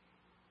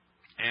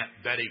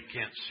 Aunt Betty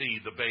can't see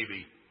the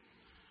baby.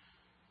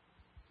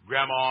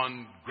 Grandma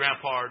and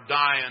Grandpa are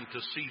dying to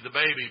see the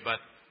baby,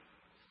 but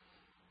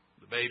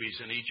the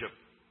baby's in Egypt.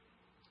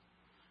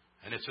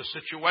 And it's a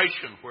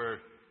situation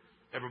where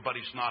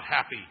everybody's not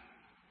happy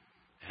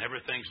and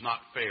everything's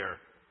not fair.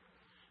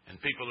 And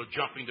people are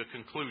jumping to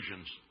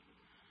conclusions.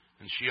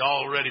 And she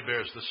already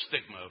bears the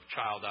stigma of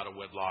child out of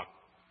wedlock.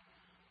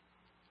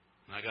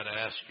 And I got to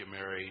ask you,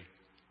 Mary,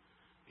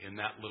 in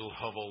that little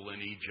hovel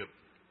in Egypt,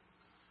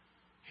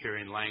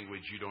 hearing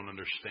language you don't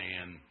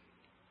understand,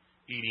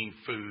 eating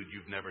food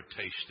you've never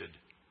tasted,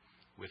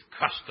 with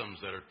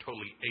customs that are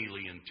totally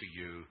alien to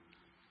you,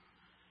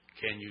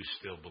 can you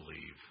still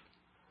believe?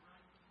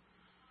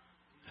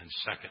 And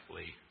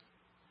secondly,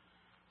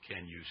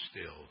 can you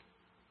still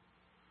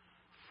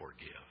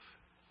forgive?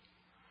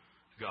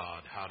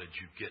 God, how did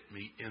you get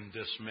me in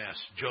this mess?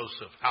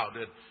 Joseph,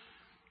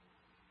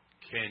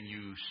 can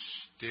you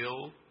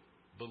still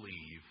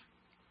believe?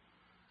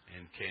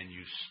 And can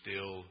you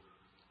still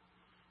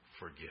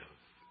forgive?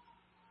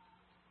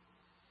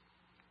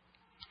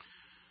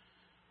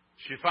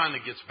 She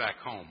finally gets back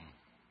home.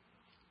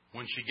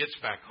 When she gets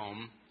back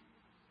home,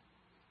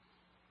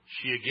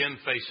 she again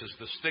faces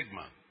the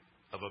stigma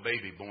of a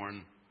baby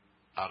born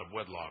out of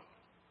wedlock.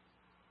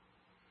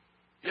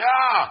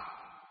 Yeah,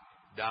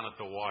 down at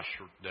the wash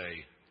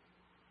day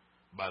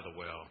by the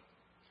well.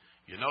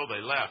 You know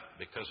they left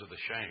because of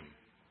the shame.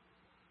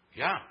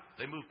 Yeah,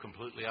 they moved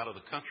completely out of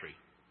the country.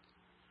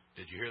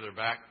 Did you hear they're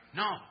back?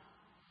 No.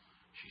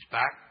 She's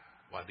back.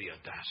 Why, the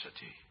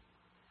audacity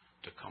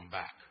to come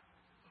back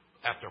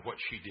after what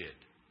she did.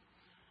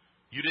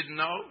 You didn't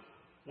know?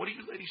 What are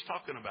you ladies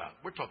talking about?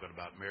 We're talking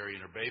about Mary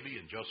and her baby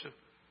and Joseph.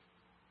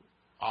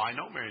 Oh, I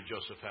know Mary and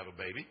Joseph have a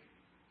baby.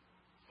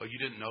 Oh, you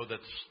didn't know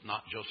that's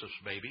not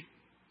Joseph's baby?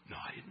 No,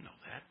 I didn't know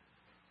that.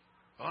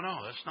 Oh,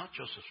 no, that's not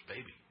Joseph's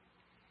baby.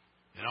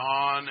 And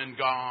on and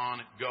on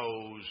it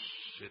goes.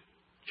 It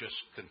just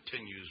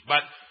continues.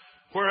 But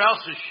where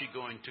else is she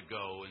going to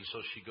go? And so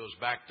she goes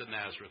back to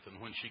Nazareth.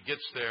 And when she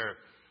gets there,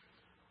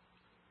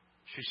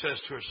 she says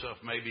to herself,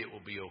 maybe it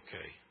will be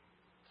okay.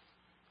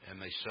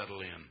 And they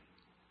settle in.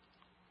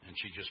 And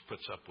she just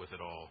puts up with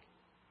it all.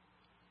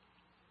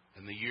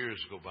 And the years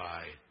go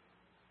by.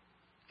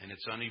 And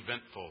it's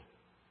uneventful.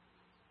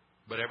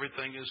 But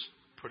everything is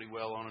pretty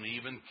well on an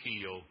even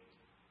keel.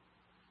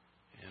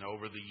 And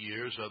over the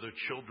years, other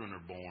children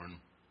are born.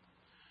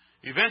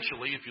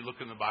 Eventually, if you look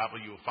in the Bible,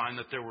 you'll find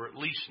that there were at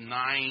least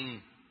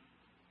 9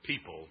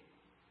 people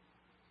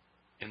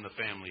in the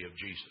family of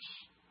Jesus.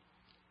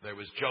 There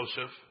was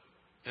Joseph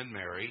and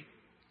Mary.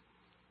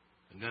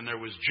 And then there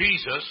was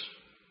Jesus.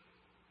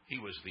 He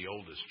was the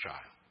oldest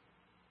child.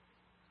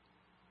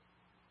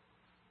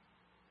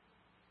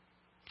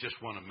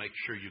 Just want to make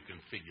sure you can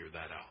figure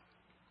that out.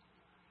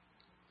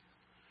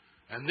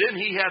 And then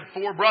he had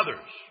 4 brothers.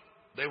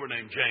 They were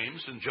named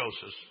James and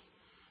Joseph,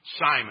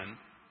 Simon,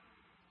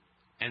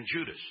 and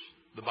Judas.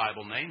 The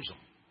Bible names them.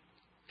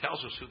 Tells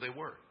us who they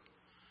were.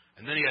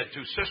 And then he had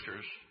 2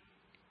 sisters.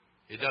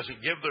 It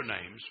doesn't give their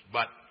names,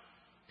 but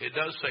it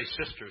does say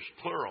sisters,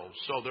 plural.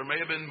 So there may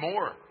have been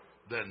more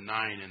than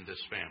 9 in this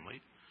family.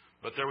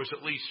 But there was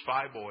at least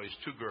 5 boys,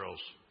 2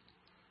 girls,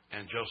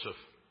 and Joseph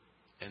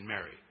and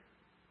Mary.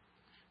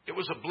 It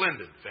was a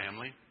blended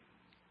family.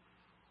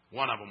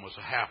 One of them was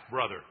a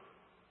half-brother.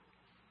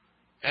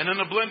 And in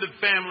a blended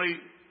family,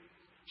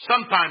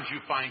 sometimes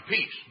you find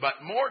peace,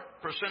 but more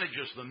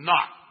percentages than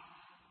not,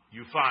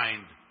 you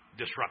find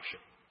disruption.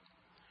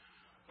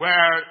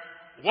 Where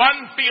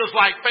one feels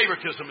like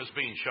favoritism is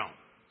being shown.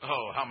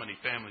 Oh, how many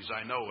families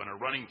I know and are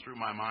running through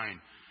my mind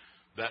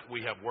that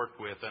we have worked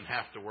with and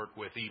have to work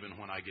with even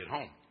when I get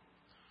home.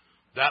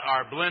 That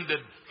are blended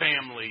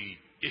family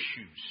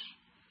issues.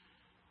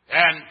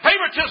 And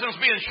favoritism is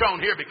being shown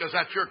here because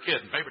that's your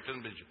kid. And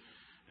favoritism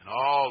and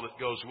all that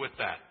goes with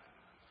that.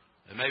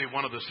 And maybe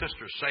one of the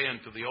sisters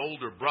saying to the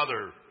older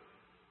brother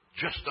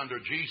just under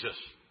Jesus,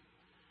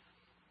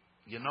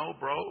 you know,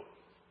 bro,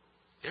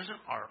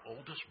 isn't our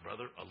oldest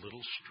brother a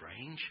little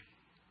strange?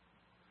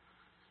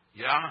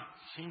 Yeah,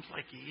 seems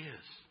like he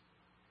is.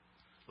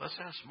 Let's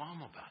ask Mom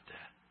about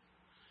that.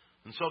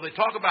 And so they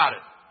talk about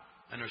it.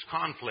 And there's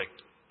conflict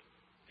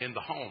in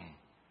the home,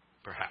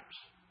 perhaps.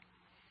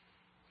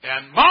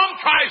 And Mom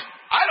tries,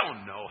 I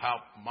don't know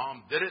how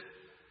Mom did it.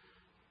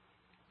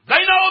 They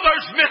know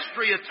there's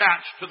mystery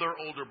attached to their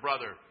older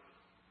brother.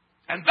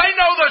 And they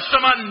know there's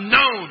some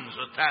unknowns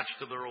attached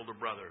to their older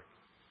brother.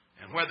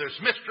 And where there's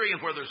mystery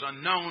and where there's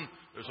unknown,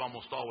 there's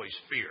almost always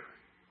fear.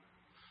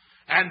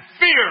 And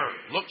fear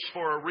looks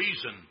for a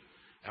reason.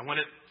 And when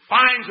it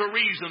finds a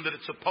reason that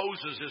it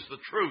supposes is the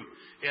truth,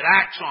 it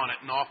acts on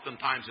it. And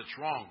oftentimes it's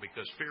wrong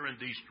because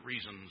fear-induced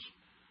reasons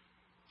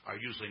are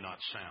usually not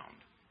sound.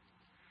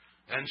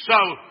 And so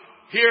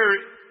here,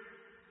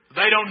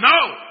 they don't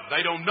know.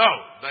 They don't know.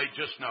 They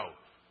just know.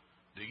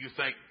 Do you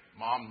think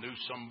Mom knew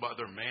some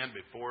other man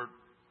before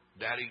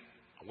Daddy?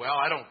 Well,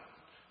 I don't.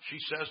 She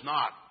says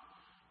not.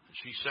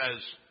 She says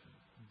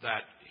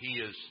that he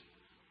is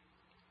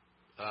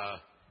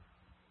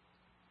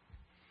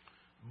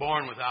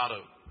born without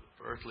a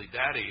earthly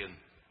daddy. And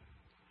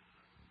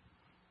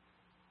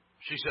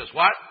she says,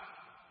 what?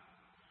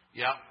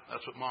 Yeah,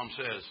 that's what Mom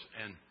says.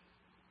 And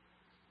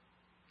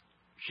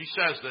she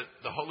says that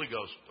the Holy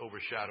Ghost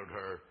overshadowed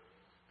her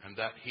and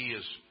that he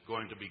is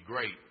going to be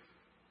great.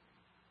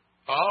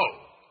 Oh,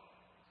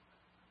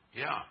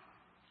 yeah.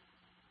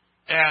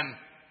 And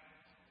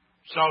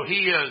so he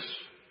is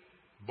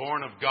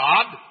born of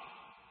God?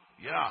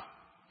 Yeah.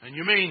 And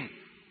you mean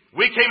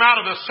we came out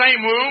of the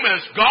same womb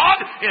as God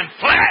in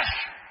flesh?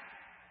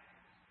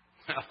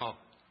 Well,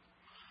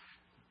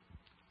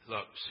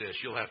 look, sis,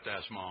 you'll have to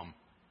ask Mom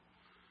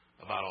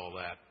about all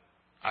that.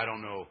 I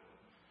don't know.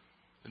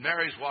 And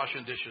Mary's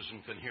washing dishes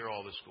and can hear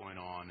all this going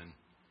on. And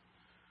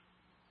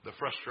the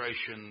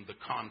frustration, the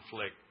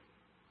conflict.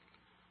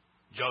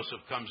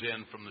 Joseph comes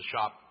in from the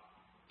shop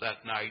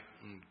that night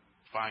and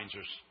finds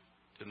her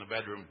in the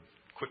bedroom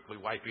quickly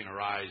wiping her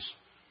eyes.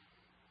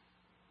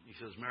 He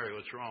says, Mary,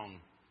 what's wrong?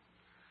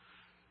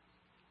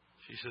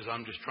 She says,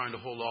 I'm just trying to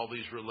hold all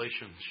these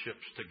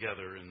relationships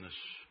together in this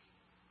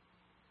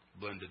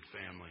blended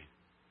family.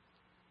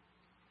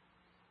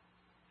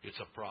 It's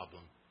a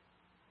problem.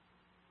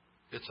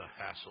 It's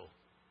a hassle.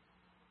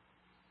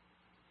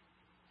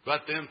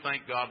 But then,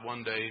 thank God,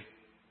 one day,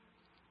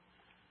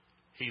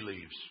 he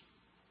leaves.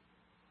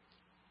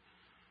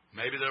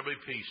 Maybe there'll be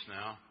peace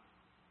now.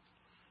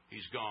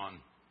 He's gone.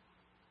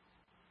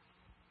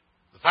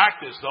 The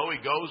fact is, though, he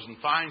goes and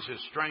finds his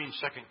strange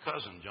second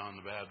cousin, John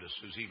the Baptist,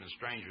 who's even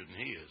stranger than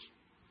he is.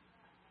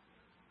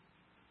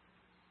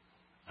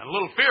 And a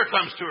little fear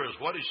comes to her as,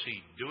 what is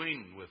he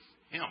doing with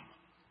him?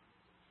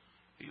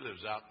 He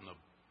lives out in the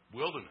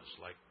wilderness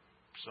like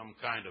some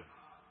kind of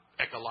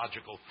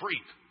ecological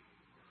freak.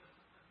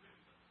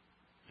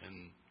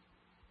 And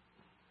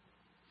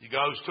he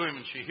goes to him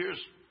and she hears.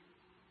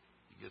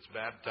 He gets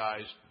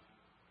baptized.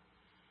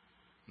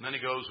 And then he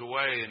goes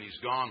away and he's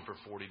gone for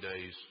 40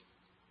 days.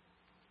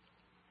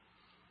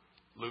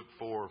 Luke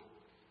 4.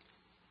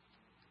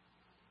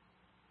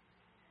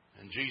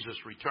 And Jesus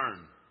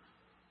returned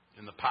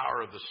in the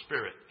power of the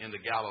Spirit into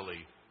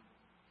Galilee.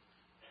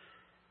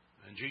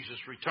 And Jesus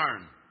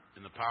returned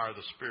in the power of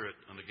the Spirit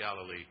into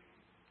Galilee.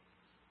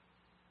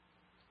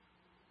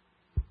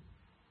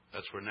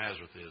 That's where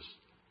Nazareth is.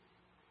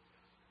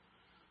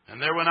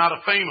 And there went out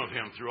a fame of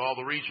him through all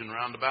the region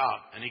round about.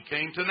 And he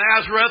came to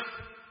Nazareth,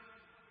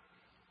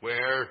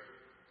 where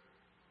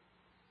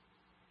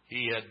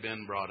he had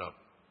been brought up.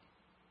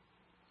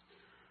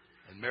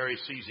 And Mary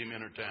sees him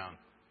enter town.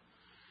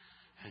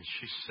 And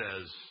she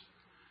says,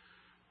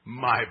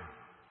 my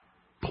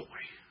boy,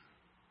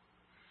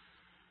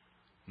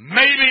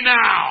 maybe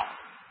now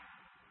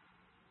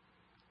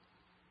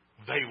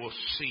they will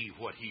see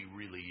what he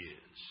really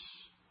is.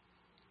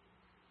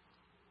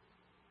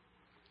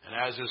 And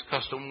as his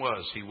custom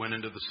was, he went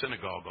into the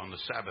synagogue on the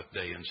Sabbath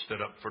day and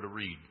stood up for to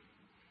read.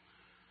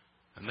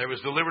 And there was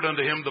delivered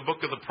unto him the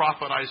book of the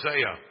prophet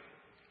Isaiah.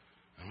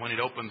 And when he'd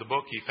opened the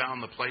book, he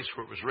found the place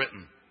where it was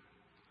written,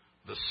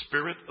 the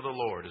Spirit of the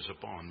Lord is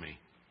upon me,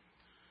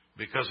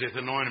 because he hath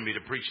anointed me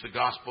to preach the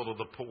gospel to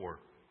the poor.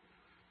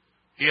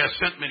 He hath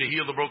sent me to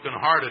heal the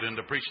brokenhearted, and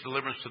to preach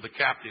deliverance to the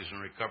captives,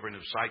 and recovering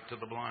of sight to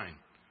the blind,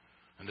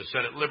 and to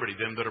set at liberty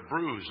them that are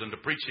bruised, and to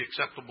preach the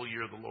acceptable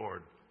year of the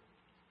Lord.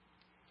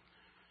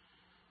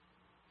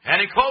 And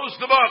he closed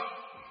the book.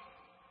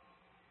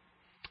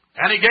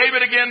 And he gave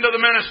it again to the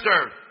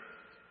minister,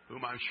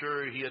 whom I'm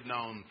sure he had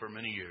known for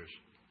many years.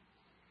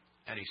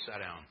 And he sat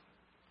down.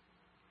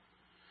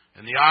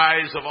 And the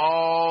eyes of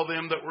all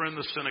them that were in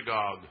the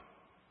synagogue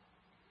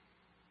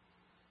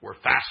were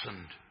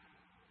fastened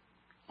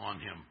on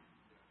him.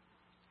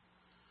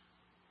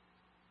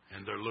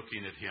 And they're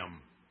looking at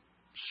him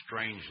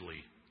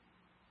strangely.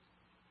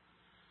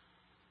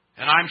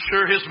 And I'm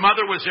sure his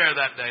mother was there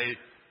that day.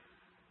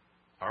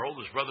 Our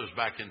oldest brother's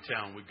back in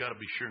town. We've got to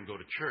be sure and go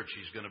to church.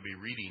 He's going to be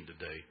reading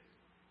today.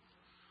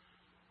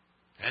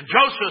 And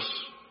Joseph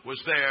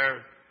was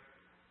there.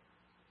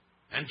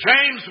 And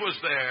James was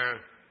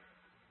there.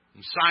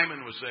 And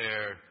Simon was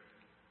there.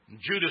 And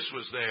Judas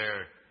was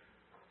there.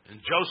 And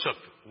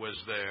Joseph was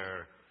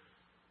there.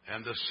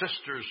 And the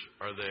sisters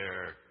are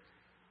there.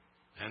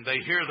 And they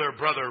hear their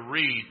brother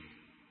read.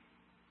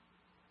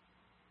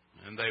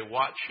 And they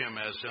watch him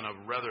as in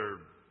a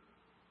rather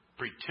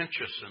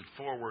pretentious and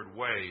forward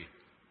way.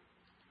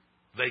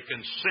 They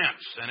can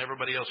sense, and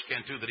everybody else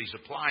can too, that he's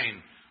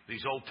applying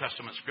these Old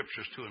Testament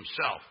scriptures to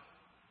himself.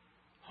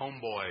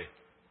 Homeboy,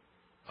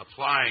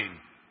 applying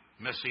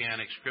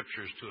messianic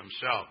scriptures to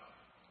himself.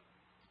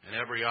 And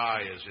every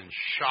eye is in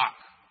shock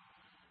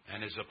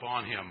and is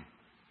upon him.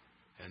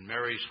 And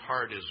Mary's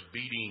heart is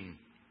beating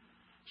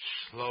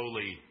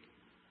slowly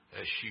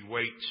as she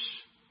waits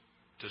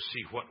to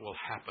see what will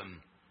happen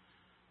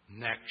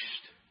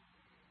next.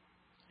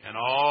 And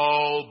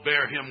all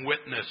bear him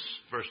witness,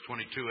 verse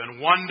 22,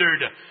 and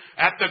wondered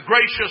at the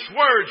gracious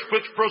words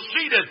which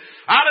proceeded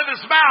out of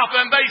his mouth.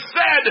 And they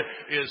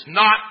said, is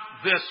not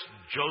this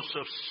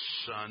Joseph's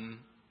son?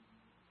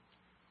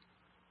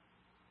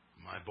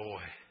 My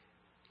boy,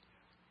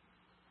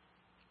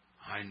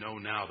 I know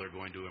now they're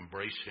going to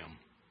embrace him.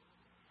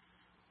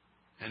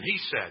 And he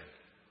said,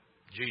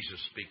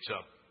 Jesus speaks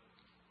up.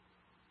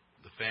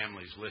 The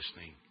family's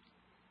listening.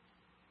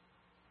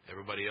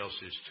 Everybody else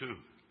is too.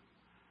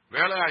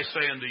 Verily I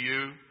say unto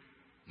you,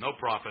 no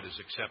prophet is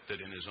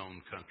accepted in his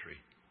own country.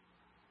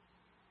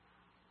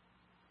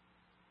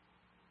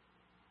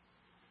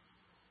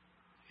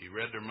 He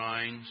read their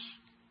minds.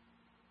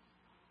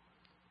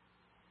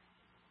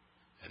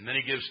 And then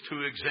he gives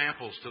two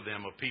examples to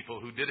them of people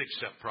who did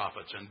accept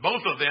prophets. And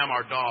both of them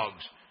are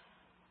dogs.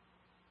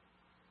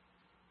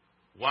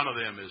 One of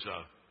them is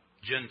a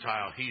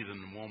Gentile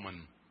heathen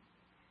woman.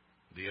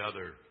 The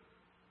other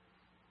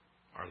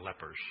are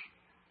lepers.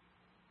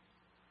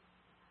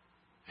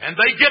 And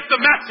they get the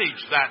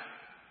message that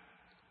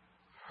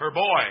her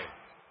boy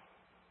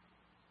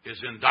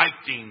is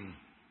indicting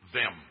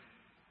them.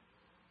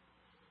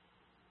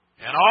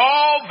 And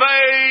all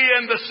they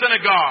in the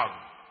synagogue,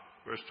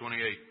 verse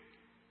 28,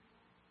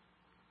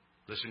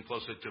 listen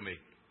closely to me,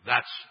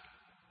 that's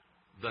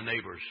the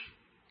neighbors.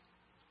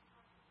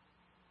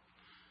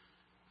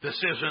 This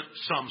isn't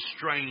some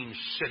strange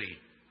city.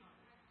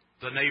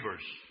 The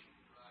neighbors.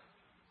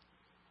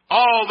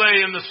 All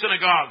they in the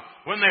synagogue,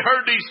 when they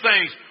heard these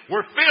things,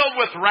 were filled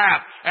with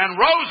wrath, and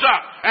rose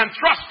up, and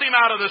thrust him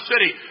out of the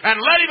city, and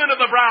led him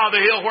into the brow of the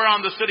hill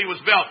whereon the city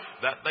was built,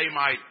 that they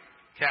might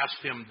cast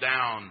him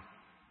down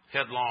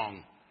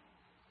headlong.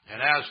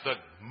 And as the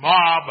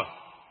mob,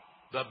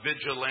 the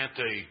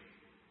vigilante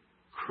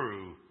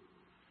crew,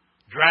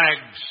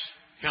 drags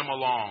him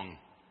along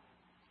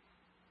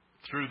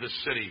through the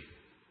city,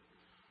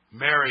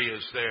 Mary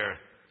is there.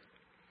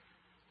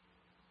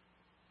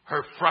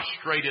 Her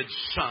frustrated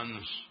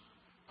sons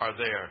are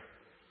there.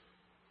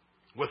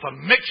 With a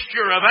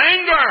mixture of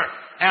anger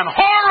and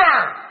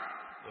horror,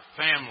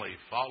 the family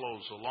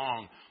follows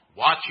along,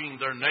 watching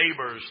their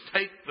neighbors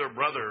take their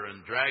brother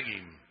and drag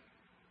him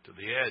to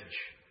the edge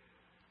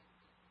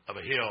of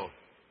a hill.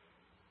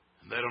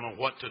 And they don't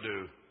know what to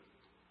do.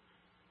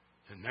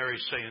 And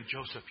Mary's saying,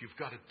 Joseph, you've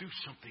got to do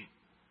something.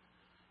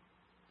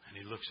 And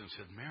he looks and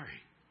said,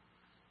 Mary,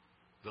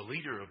 the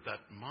leader of that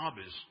mob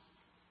is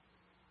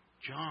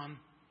John.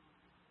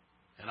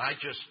 And I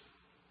just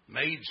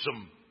made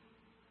some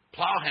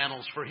plow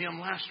handles for him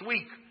last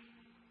week.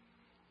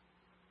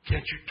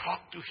 Can't you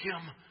talk to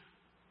him?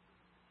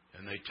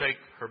 And they take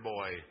her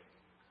boy.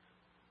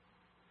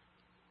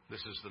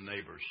 This is the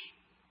neighbors.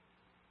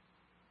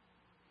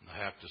 And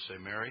I have to say,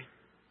 Mary,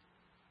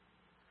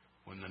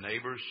 when the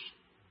neighbors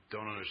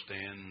don't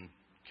understand,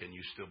 can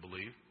you still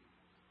believe?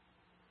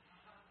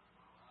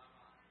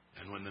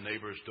 And when the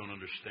neighbors don't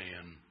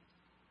understand,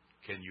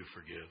 can you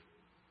forgive?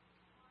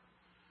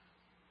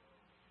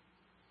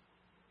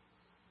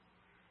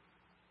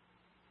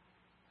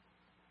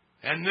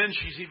 And then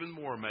she's even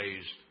more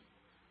amazed.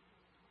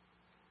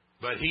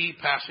 But he,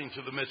 passing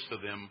through the midst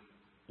of them,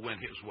 went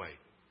his way.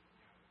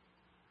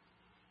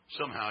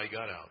 Somehow he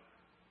got out.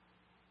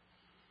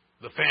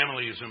 The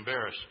family is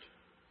embarrassed.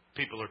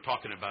 People are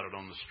talking about it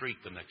on the street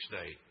the next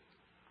day.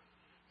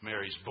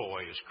 Mary's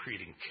boy is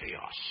creating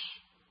chaos.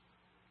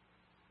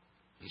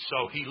 And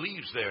so he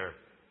leaves there.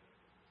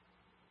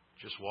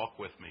 Just walk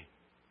with me.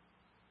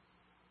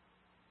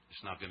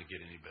 It's not going to get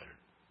any better.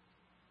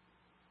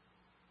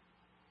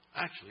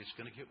 Actually, it's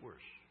going to get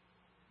worse.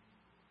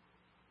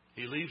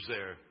 He leaves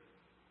there.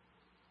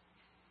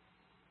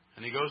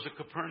 And he goes to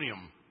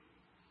Capernaum,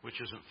 which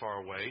isn't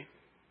far away.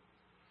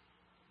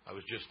 I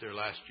was just there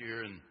last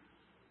year, and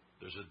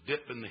there's a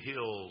dip in the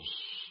hills,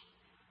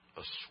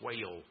 a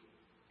swale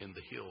in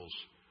the hills,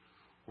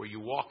 where you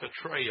walk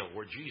a trail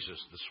where Jesus,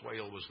 the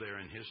swale was there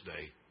in his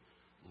day.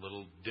 A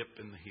little dip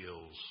in the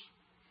hills,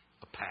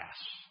 a pass.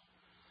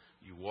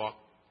 You walk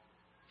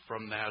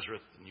from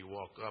Nazareth, and you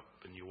walk up,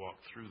 and you walk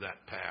through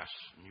that pass,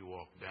 and you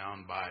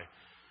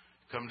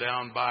come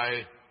down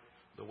by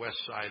the west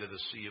side of the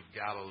Sea of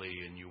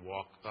Galilee, and you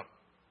walk up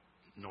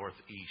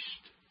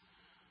northeast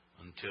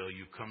until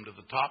you come to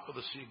the top of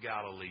the Sea of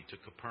Galilee to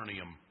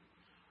Capernaum.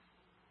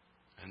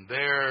 And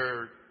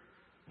there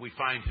we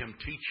find him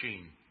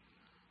teaching,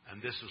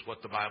 and this is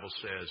what the Bible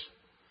says,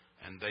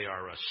 and they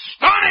are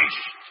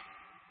astonished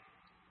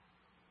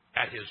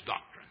at his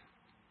doctrine.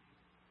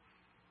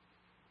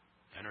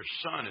 And her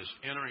son is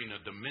entering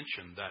a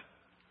dimension that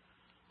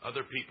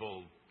other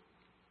people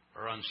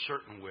are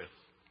uncertain with.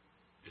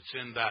 It's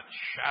in that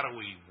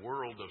shadowy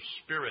world of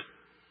spirit.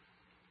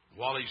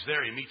 While he's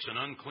there, he meets an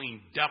unclean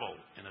devil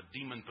and a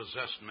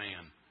demon-possessed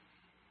man.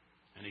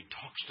 And he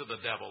talks to the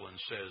devil and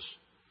says,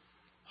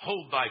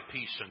 hold thy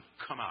peace and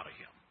come out of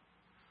him.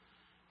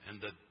 And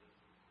the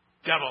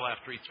devil,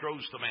 after he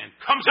throws the man,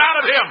 comes out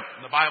of him.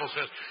 And the Bible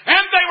says,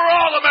 and they were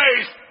all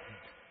amazed.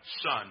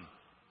 Son,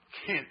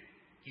 can't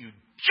you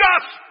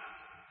just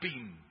be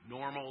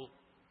normal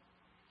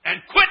and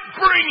quit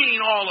bringing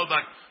all of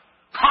the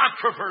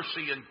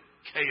controversy and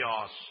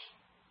chaos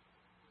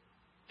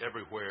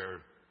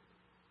everywhere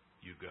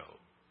you go?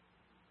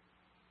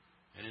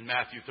 And in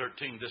Matthew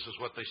 13, this is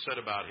what they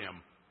said about him.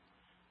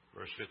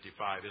 Verse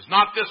 55. Is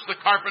not this the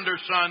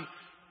carpenter's son?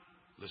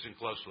 Listen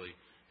closely.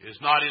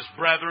 Is not his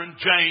brethren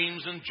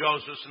James and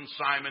Joseph and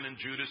Simon and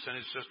Judas and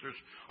his sisters?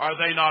 Are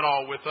they not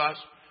all with us?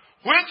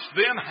 Whence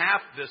then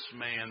hath this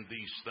man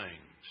these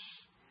things?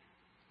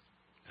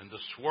 And the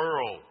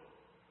swirl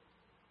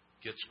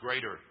gets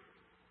greater.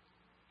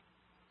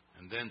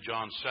 And then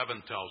John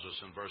 7 tells us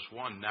in verse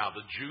 1, now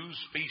the Jews'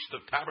 feast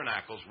of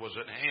tabernacles was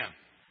at hand.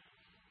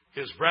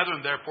 His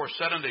brethren therefore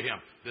said unto him,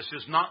 this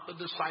is not the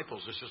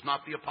disciples, this is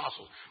not the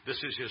apostles, this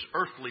is his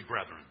earthly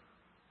brethren.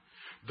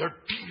 They're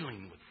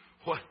dealing with,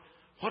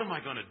 what am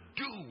I going to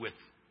do with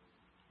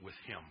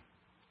him?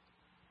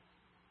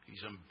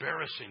 He's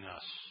embarrassing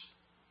us.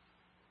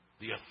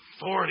 The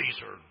authorities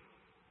are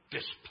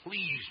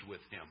displeased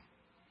with him.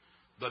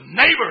 The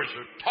neighbors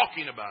are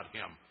talking about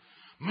him.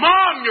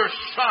 Mom, your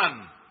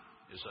son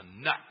is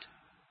a nut.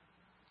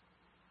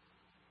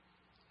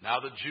 Now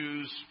the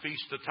Jews'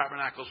 feast of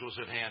tabernacles was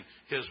at hand.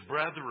 His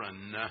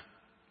brethren,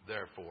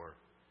 therefore,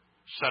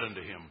 said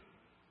unto him,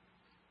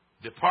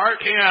 depart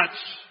hence.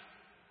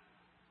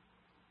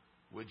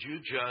 Would you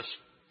just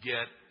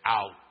get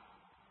out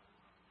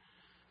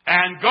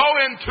and go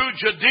into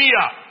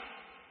Judea?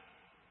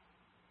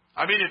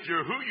 I mean, if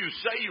you're who you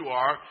say you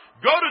are,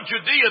 go to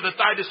Judea that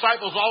thy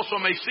disciples also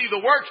may see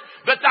the works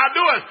that thou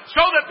doest,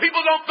 so that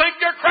people don't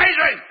think you're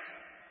crazy.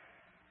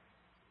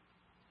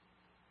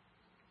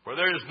 For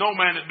there is no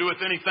man that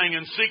doeth anything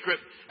in secret,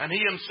 and he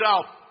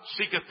himself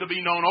seeketh to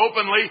be known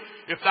openly.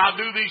 If thou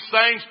do these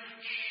things,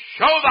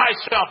 show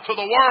thyself to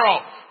the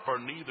world. For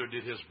neither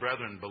did his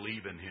brethren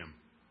believe in him.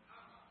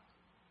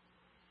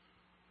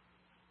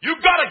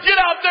 You've got to get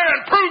out there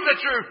and prove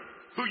that you're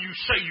who you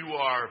say you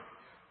are.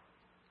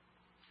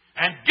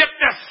 And get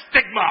this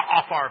stigma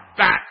off our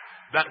back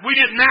that we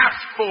didn't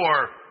ask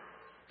for.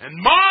 And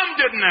Mom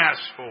didn't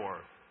ask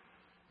for.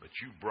 But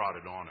you brought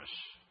it on us.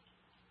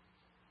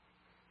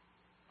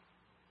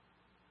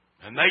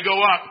 And they go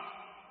up.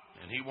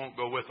 And he won't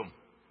go with them.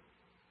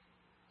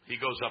 He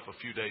goes up a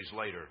few days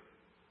later.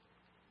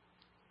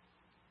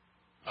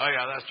 Oh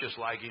yeah, that's just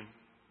like him.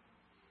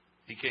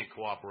 He can't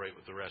cooperate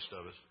with the rest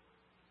of us.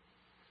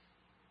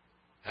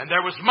 And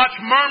there was much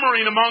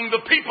murmuring among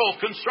the people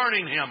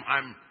concerning him.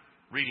 I'm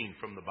reading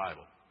from the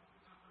Bible.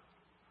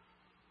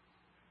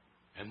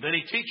 And then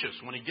he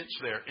teaches when he gets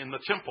there in the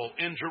temple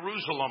in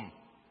Jerusalem.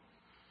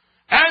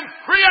 And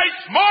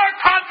creates more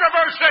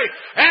controversy.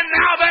 And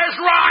now there's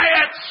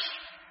riots.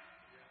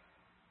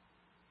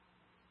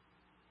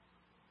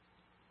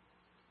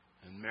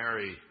 And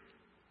Mary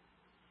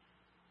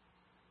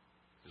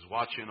is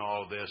watching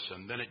all this.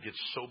 And then it gets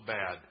so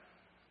bad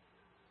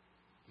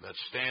that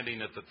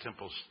standing at the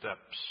temple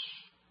steps,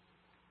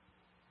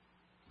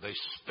 they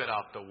spit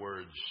out the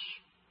words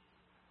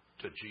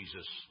to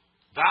Jesus,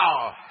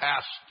 "Thou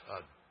hast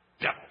a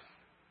devil."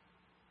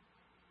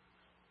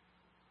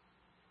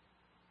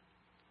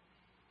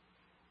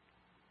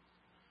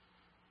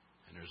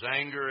 And there's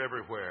anger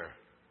everywhere.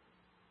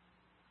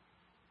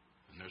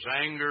 And there's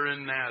anger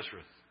in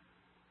Nazareth.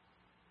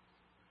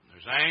 And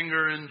there's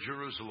anger in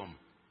Jerusalem.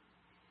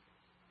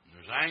 And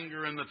there's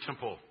anger in the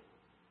temple.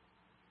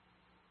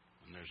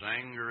 And there's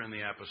anger in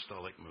the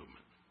apostolic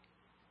movement.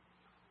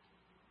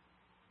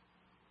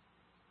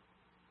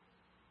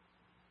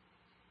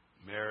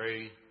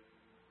 Mary,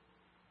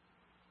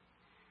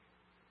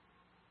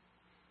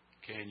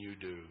 can you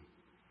do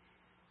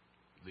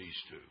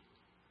these two?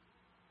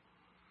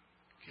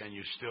 Can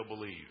you still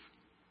believe?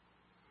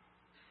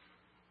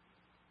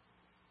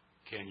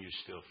 Can you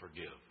still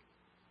forgive?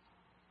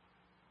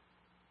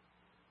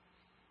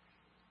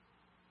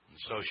 And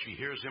so she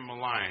hears him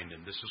maligned,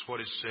 and this is what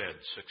is said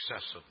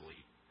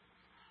successively.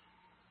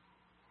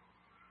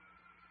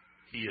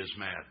 He is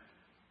mad.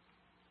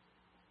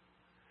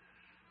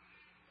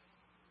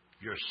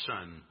 Your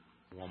son,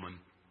 woman,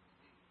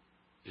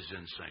 is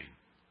insane.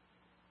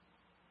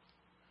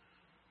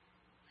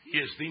 He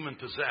is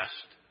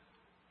demon-possessed.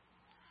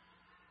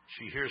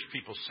 She hears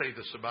people say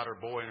this about her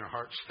boy, and her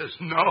heart says,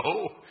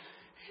 no,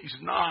 he's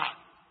not.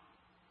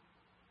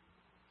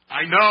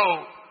 I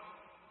know.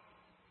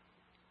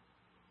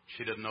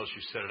 She doesn't know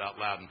she said it out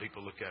loud, and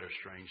people look at her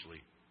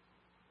strangely.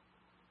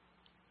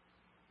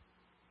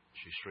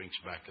 She shrinks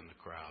back in the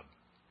crowd.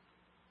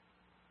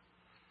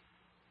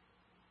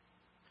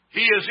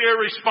 He is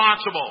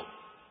irresponsible.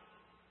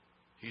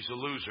 He's a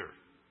loser.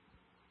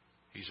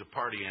 He's a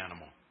party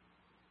animal.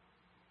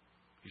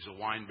 He's a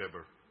wine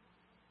bibber.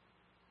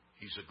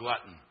 He's a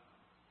glutton.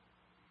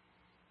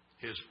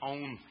 His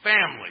own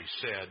family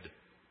said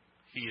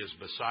he is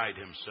beside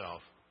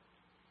himself.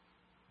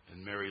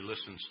 And Mary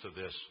listens to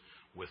this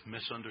with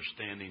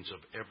misunderstandings of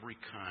every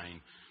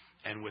kind,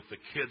 and with the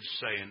kids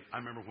saying, I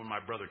remember when my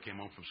brother came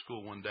home from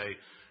school one day,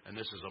 and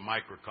this is a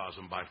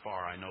microcosm by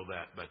far, I know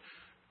that,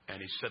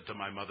 and he said to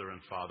my mother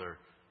and father,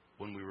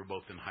 when we were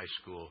both in high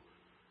school,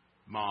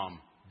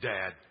 Mom,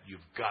 Dad, you've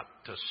got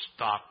to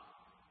stop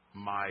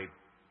my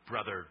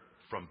brother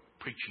from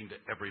preaching to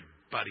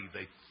everybody.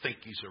 They think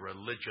he's a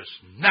religious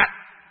nut.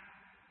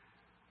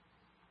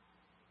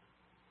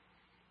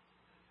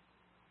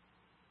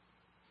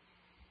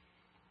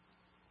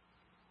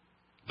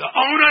 The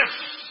onus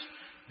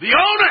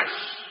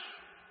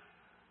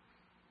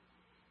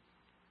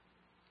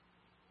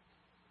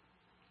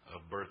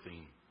of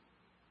birthing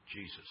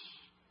Jesus.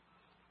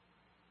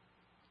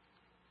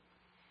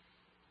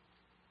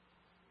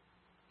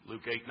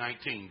 Luke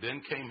 8:19.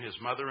 Then came his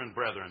mother and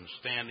brethren,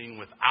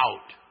 standing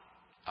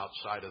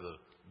outside of the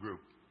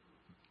group,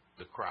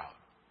 the crowd.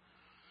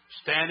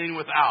 Standing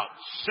without,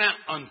 sent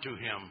unto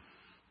him,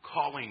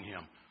 calling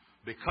him.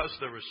 Because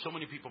there were so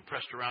many people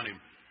pressed around him,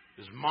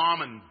 his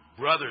mom and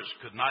brothers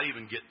could not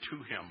even get to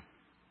him.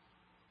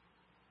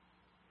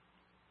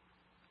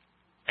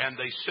 And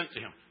they sent to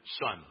him,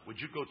 Son, would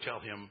you go tell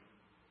him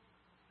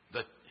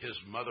that his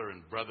mother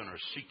and brethren are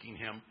seeking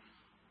him?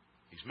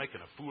 He's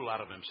making a fool out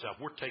of himself.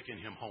 We're taking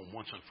him home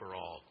once and for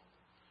all.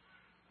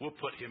 We'll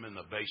put him in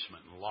the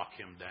basement and lock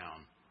him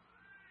down.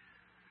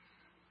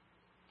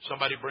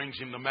 Somebody brings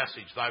him the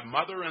message. Thy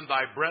mother and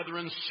thy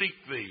brethren seek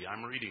thee.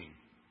 I'm reading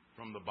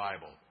from the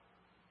Bible.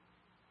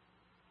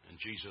 And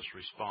Jesus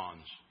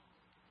responds,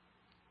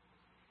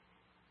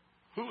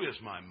 who is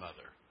my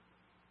mother?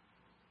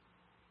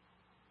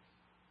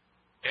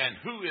 And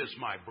who is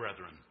my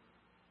brethren?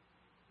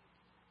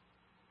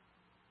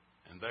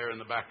 And they're in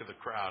the back of the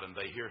crowd, and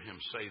they hear him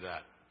say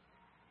that.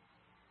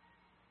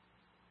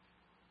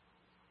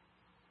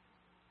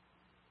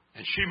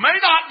 And she may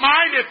not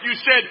mind if you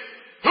said,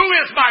 who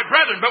is my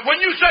brethren? But when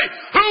you say,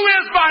 who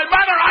is my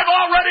mother? I've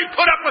already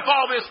put up with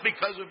all this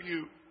because of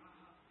you.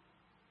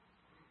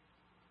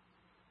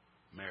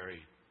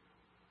 Mary,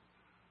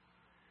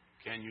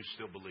 can you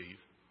still believe?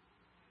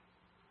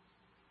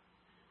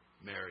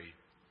 Mary,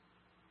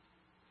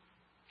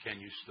 can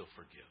you still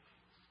forgive?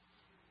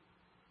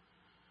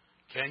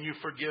 Can you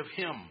forgive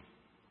him?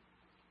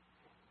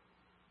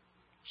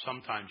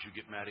 Sometimes you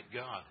get mad at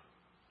God.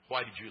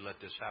 Why did you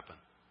let this happen?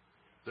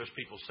 There's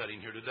people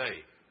sitting here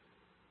today.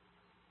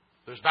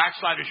 There's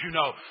backsliders you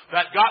know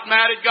that got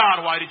mad at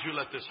God. Why did you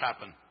let this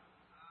happen?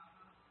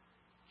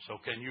 So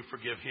can you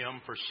forgive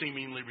him for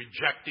seemingly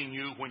rejecting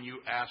you when you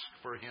ask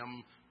for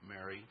him,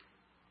 Mary?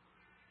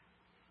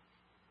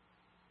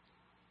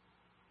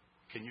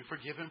 Can you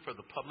forgive him for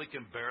the public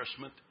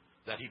embarrassment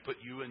that he put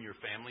you and your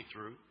family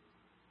through?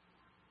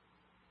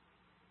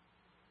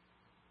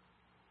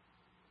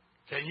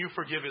 Can you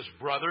forgive his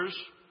brothers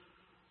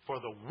for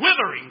the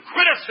withering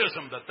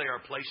criticism that they are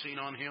placing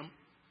on him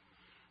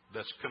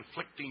that's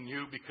conflicting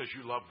you because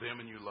you love them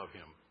and you love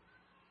him?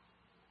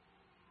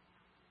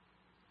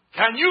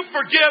 Can you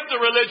forgive the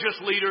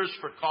religious leaders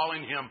for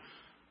calling him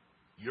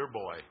your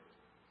boy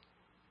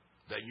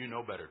that you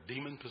know better?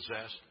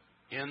 Demon-possessed,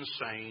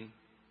 insane,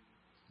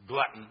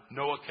 glutton,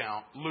 no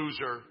account,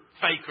 loser,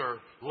 faker,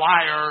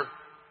 liar.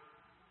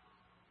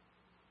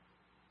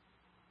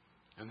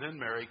 And then,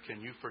 Mary,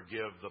 can you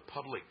forgive the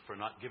public for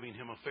not giving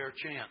him a fair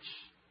chance?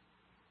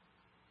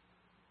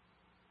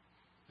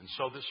 And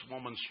so this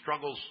woman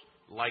struggles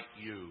like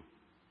you,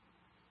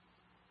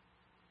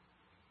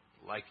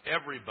 like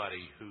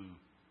everybody who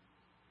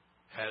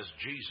has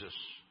Jesus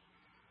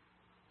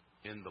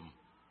in them.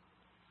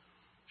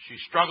 She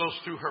struggles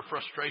through her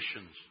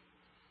frustrations,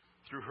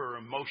 through her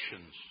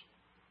emotions,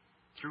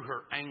 through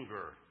her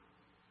anger,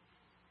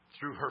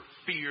 through her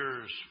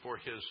fears for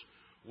his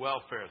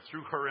welfare,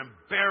 through her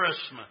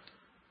embarrassment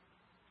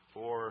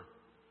for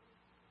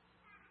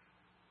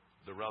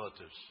the relatives.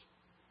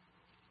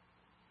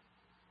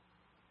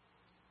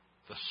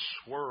 The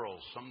swirl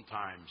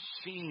sometimes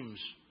seems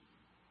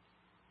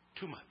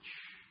too much.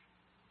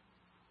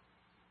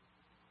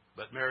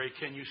 But Mary,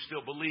 can you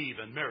still believe?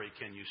 And Mary,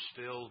 can you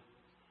still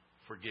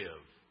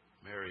forgive?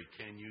 Mary,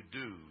 can you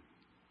do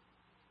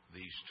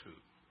these two?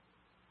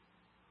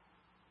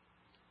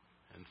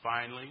 And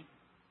finally,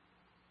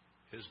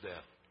 his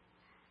death.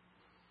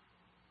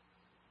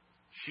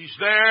 She's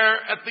there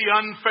at the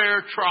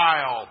unfair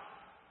trial.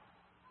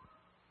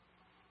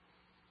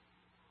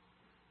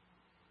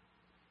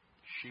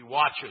 She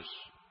watches.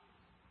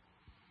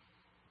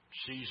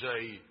 She's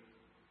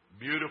a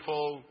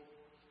beautiful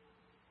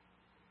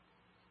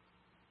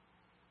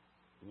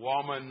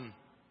woman,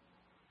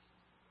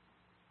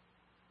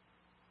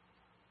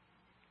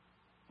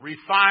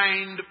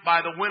 refined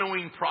by the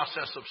winnowing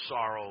process of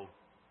sorrow.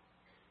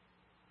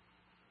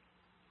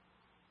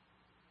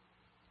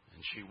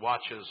 And she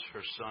watches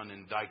her son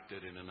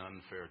indicted in an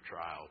unfair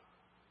trial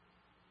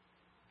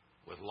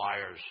with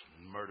liars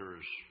and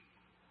murderers,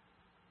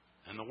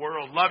 and the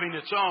world loving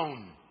its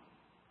own.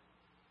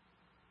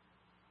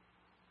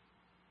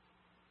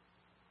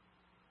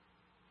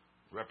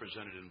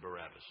 Represented in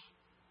Barabbas,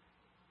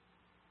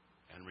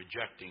 and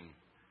rejecting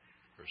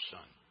her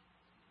son.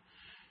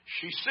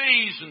 She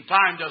sees, and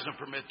time doesn't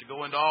permit to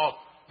go into all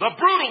the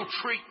brutal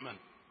treatment.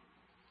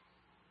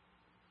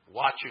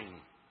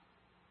 Watching.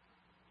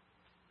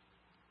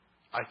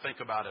 I think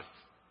about if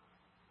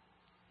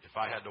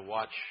I had to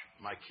watch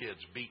my kids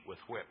beat with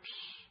whips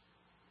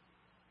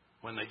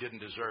when they didn't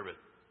deserve it,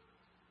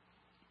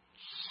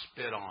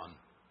 spit on,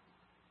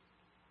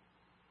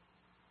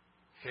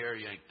 hair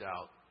yanked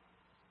out,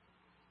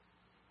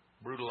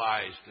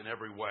 brutalized in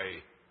every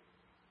way.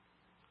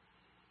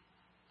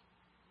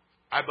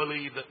 I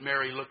believe that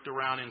Mary looked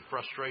around in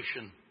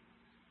frustration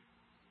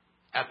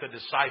at the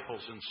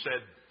disciples and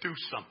said, do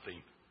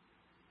something.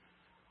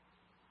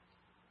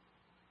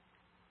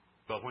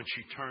 But when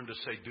she turned to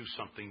say, do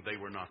something, they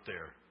were not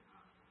there.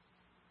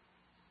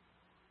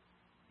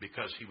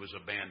 Because he was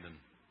abandoned.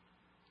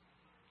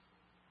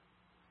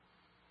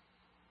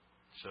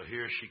 So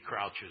here she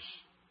crouches.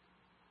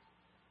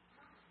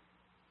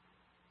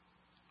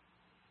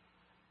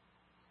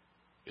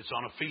 It's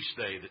on a feast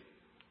day that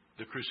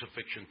the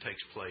crucifixion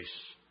takes place.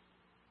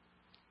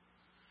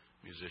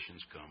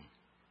 Musicians come.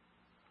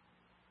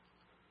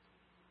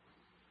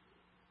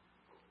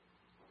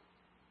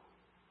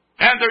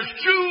 And there's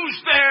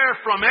Jews there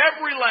from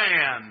every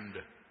land.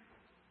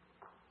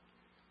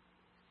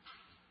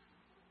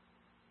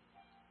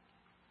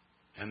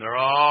 And they're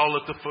all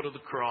at the foot of the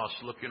cross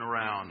looking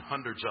around.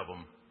 Hundreds of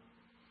them.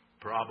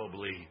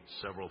 Probably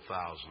several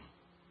thousand.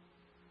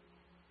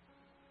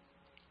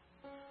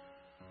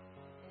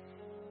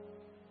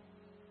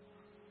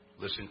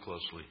 Listen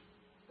closely.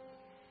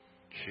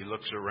 She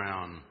looks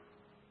around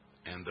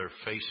and their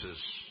faces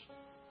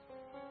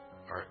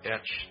are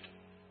etched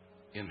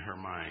in her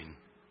mind.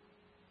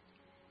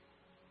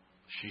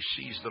 She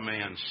sees the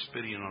man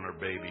spitting on her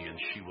baby and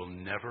she will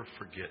never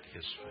forget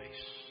his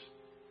face.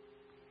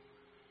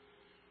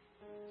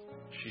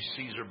 She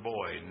sees her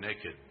boy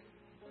naked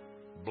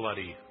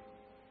bloody,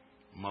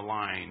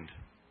 maligned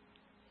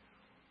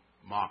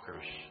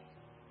mockers.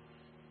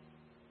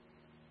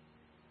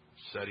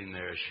 Sitting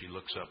there, she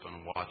looks up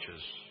and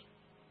watches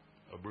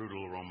a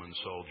brutal Roman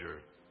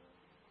soldier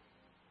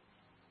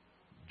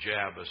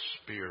jab a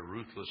spear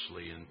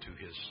ruthlessly into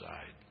his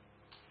side.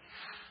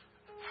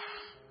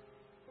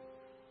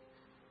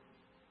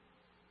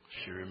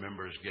 She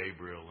remembers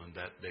Gabriel and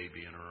that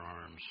baby in her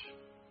arms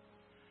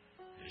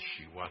as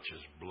she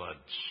watches blood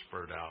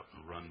spurt out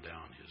and run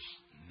down his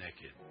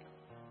naked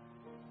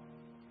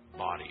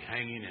body,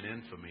 hanging in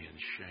infamy and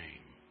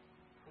shame.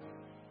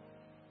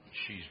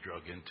 She's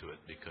drug into it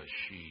because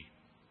she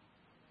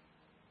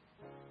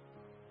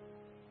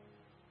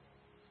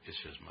is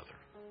his mother.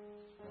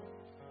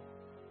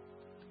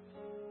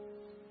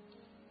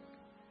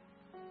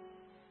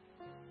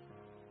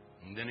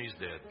 And then he's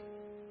dead.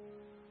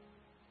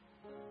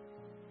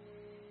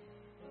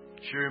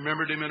 She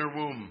remembered him in her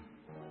womb.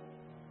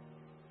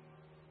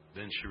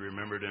 Then she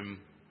remembered him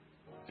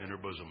in her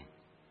bosom.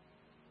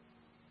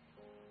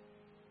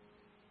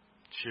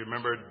 She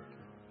remembered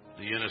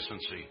the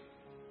innocency.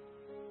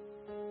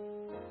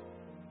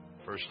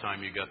 First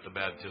time you got the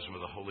baptism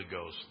of the Holy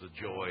Ghost, the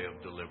joy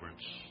of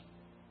deliverance,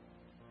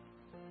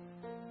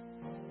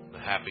 the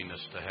happiness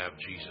to have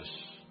Jesus.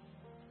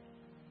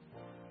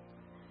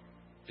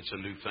 It's a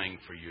new thing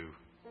for you.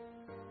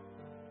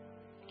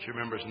 She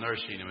remembers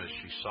nursing him as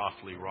she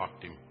softly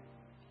rocked him.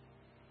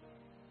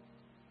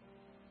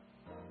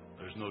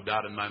 There's no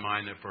doubt in my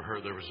mind that for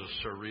her there was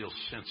a surreal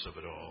sense of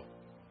it all.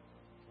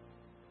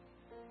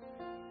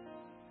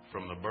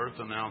 From the birth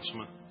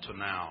announcement to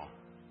now.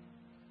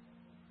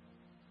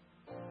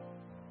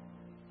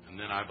 And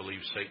then I believe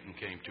Satan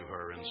came to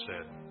her and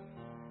said,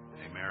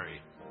 "Hey,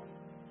 Mary,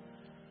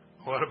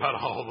 what about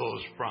all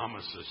those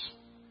promises?"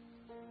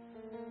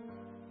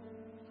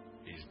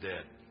 He's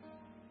dead.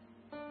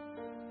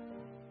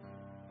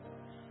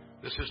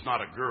 This is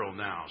not a girl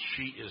now.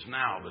 She is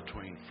now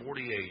between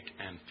 48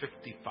 and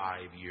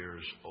 55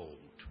 years old.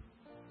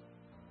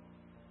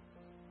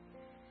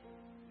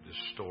 This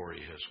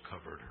story has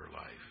covered her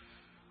life.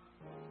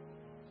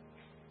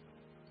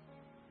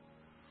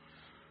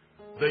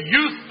 The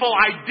youthful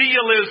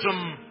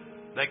idealism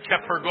that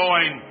kept her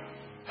going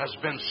has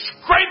been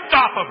scraped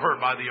off of her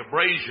by the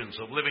abrasions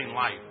of living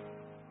life.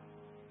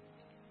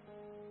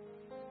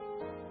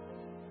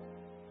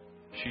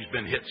 She's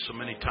been hit so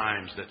many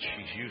times that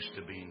she's used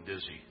to being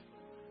dizzy,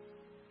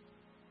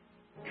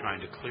 trying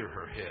to clear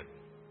her head,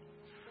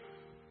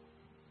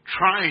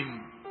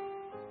 trying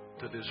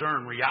to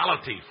discern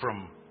reality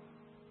from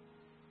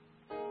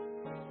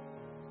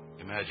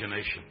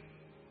imagination,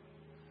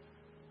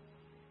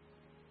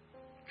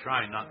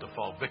 trying not to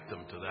fall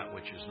victim to that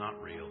which is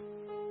not real.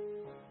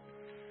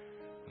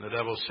 And the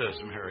devil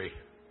says, "Mary,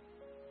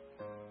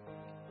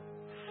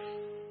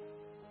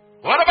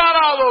 what about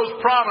all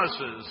those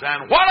promises?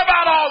 And what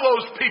about all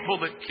those people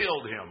that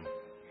killed him?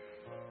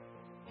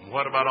 And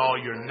what about all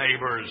your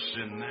neighbors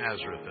in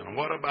Nazareth? And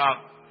what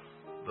about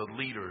the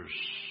leaders,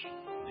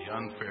 the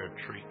unfair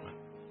treatment?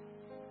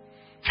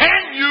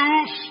 Can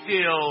you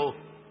still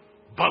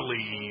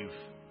believe?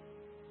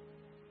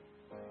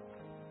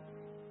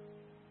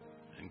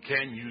 And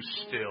can you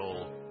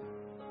still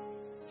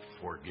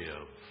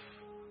forgive?"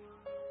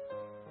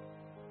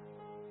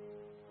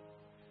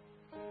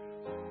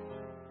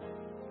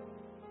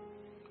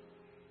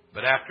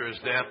 But after his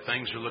death,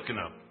 things are looking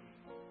up.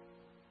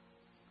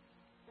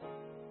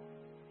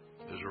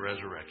 There's a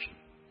resurrection.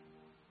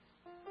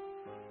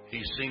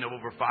 He's seen of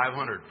over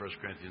 500, 1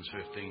 Corinthians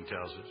 15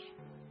 tells us.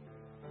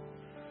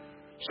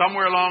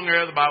 Somewhere along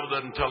there, the Bible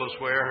doesn't tell us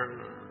where,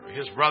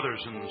 his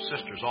brothers and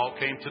sisters all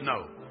came to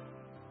know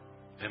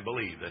and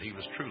believe that he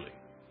was truly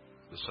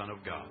the Son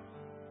of God.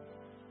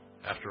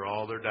 After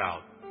all their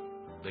doubt,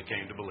 they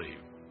came to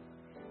believe.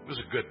 It was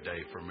a good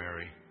day for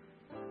Mary.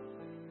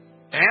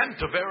 And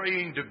to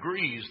varying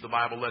degrees, the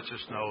Bible lets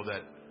us know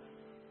that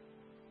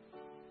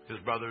his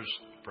brothers,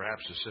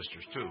 perhaps his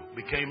sisters too,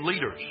 became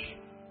leaders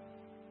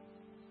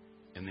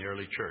in the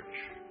early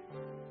church.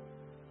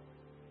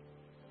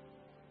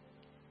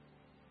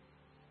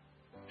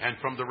 And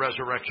from the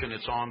resurrection,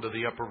 it's on to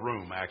the upper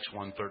room, Acts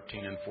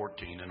 1:13 and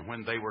 14. And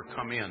when they were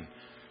come in,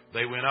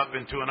 they went up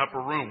into an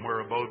upper room where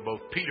abode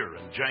both Peter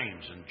and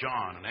James and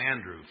John and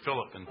Andrew,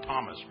 Philip and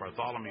Thomas,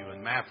 Bartholomew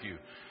and Matthew,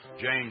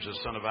 James the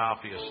son of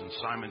Alphaeus, and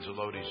Simon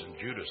Zelotes, and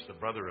Judas, the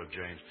brother of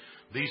James.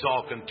 These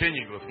all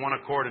continued with one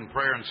accord in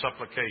prayer and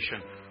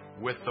supplication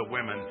with the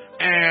women,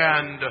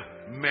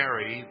 and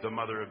Mary, the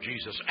mother of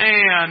Jesus,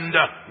 and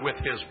with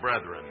his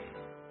brethren.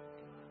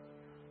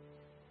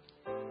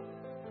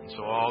 And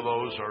so all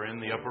those are in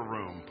the upper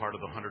room, part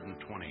of the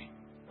 120.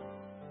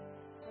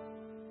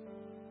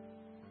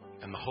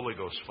 And the Holy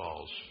Ghost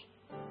falls.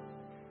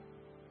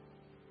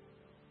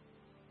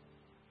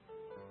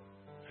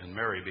 And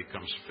Mary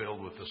becomes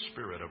filled with the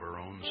Spirit of her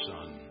own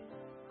Son.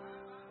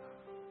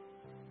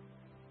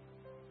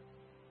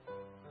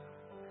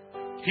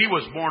 He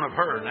was born of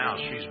her, now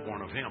she's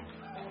born of him.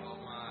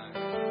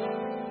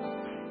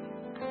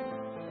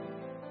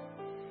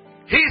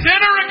 He's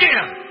in her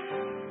again.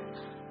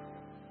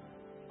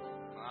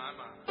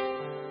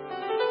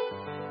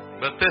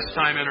 But this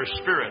time in her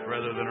spirit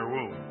rather than her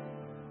womb.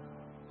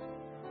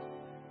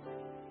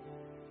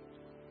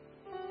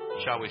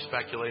 Shall we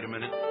speculate a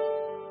minute?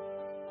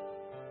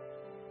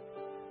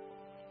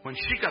 When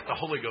she got the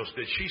Holy Ghost,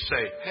 did she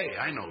say, "Hey,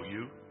 I know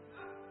you"?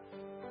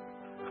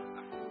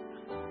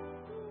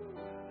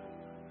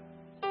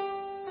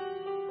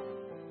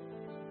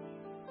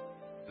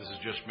 This is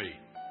just me.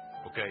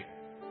 Okay?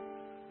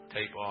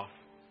 Tape off.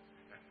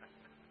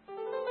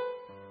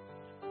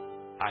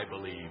 I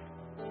believe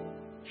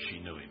she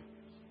knew him.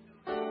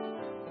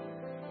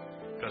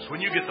 Because when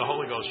you get the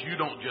Holy Ghost, you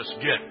don't just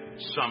get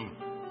some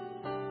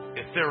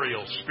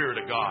ethereal Spirit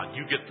of God.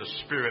 You get the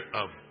Spirit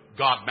of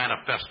God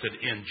manifested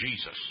in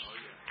Jesus.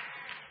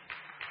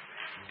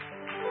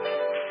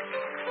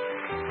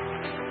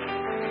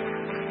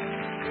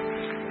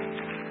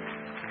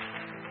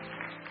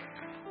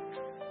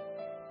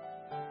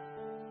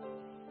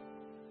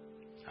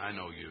 I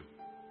know you.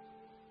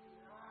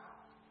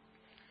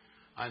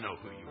 I know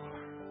who you are.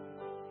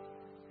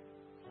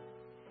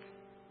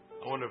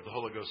 I wonder if the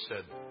Holy Ghost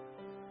said,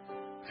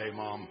 "Hey,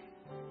 Mom."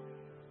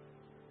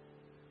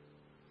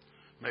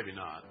 Maybe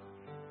not.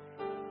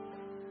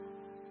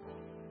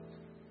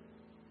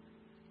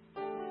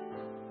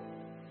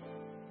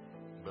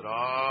 But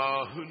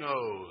who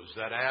knows?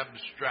 That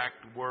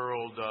abstract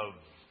world of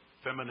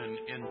feminine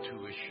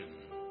intuition.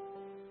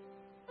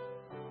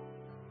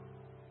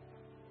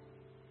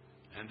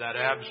 And that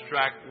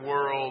abstract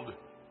world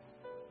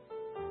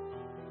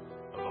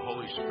of the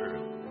Holy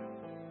Spirit.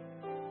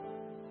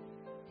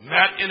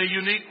 Met in a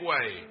unique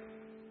way.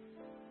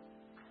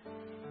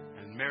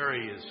 And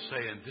Mary is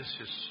saying, this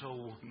is so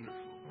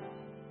wonderful.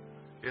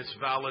 It's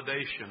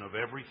validation of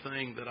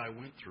everything that I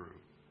went through.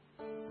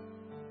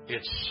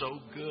 It's so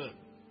good.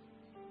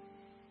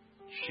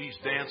 She's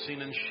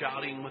dancing and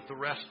shouting with the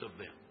rest of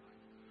them.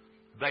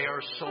 They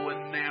are so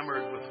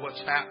enamored with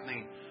what's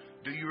happening.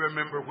 Do you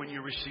remember when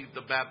you received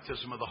the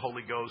baptism of the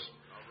Holy Ghost?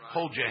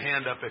 Hold your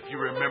hand up if you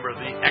remember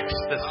the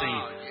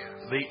ecstasy,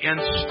 the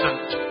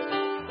instant.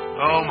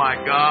 Oh my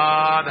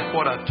God,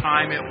 what a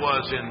time it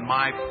was in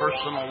my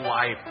personal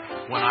life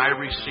when I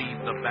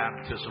received the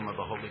baptism of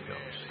the Holy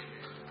Ghost.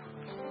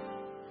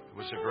 It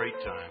was a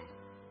great time.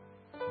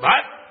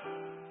 But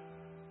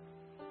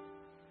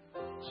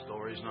the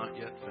story's not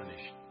yet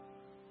finished.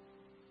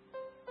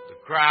 The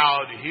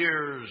crowd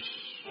hears.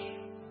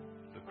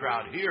 The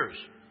crowd hears.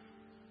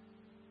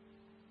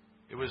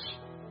 It was,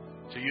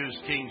 to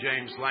use King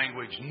James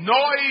language,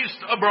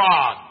 noised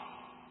abroad.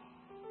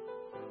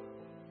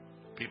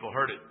 People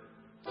heard it.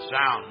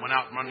 Sound went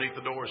out from underneath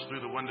the doors,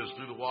 through the windows,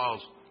 through the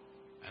walls,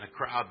 and a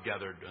crowd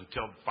gathered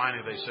until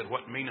finally they said,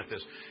 "What meaneth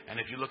this?" And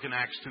if you look in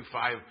Acts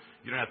 2:5,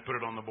 you don't have to put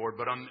it on the board,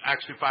 but on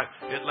Acts 2:5,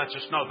 it lets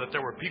us know that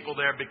there were people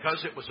there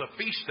because it was a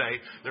feast day.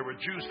 There were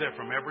Jews there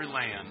from every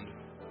land.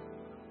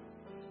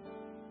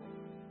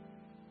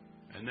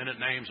 And then it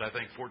names, I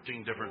think,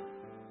 14 different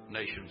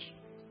nations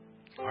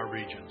or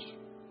regions.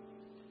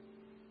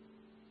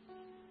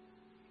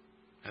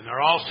 And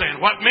they're all saying,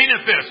 "What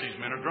meaneth this? These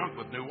men are drunk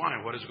with new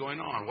wine. What is going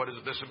on? What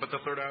is this but the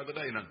third hour of the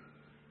day?" And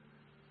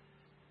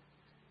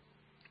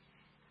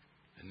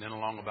then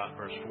along about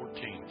verse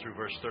 14 through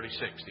verse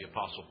 36, the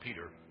Apostle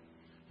Peter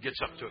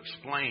gets up to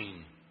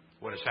explain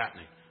what is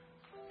happening.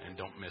 And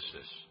don't miss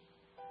this.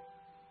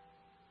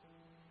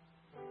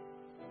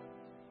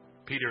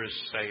 Peter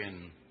is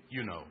saying,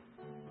 you know.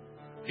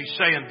 He's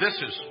saying this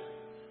is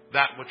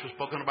that which was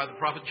spoken by the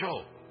prophet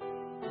Joel.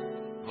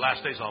 The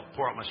last days I'll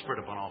pour out my Spirit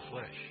upon all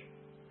flesh.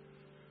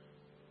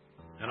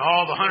 And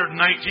all the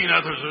 119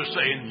 others are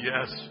saying,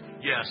 yes,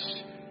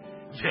 yes,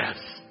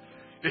 yes.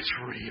 It's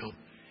real.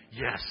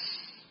 Yes.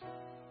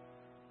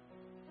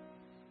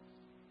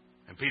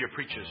 And Peter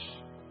preaches.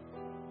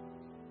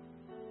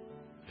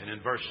 And in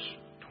verse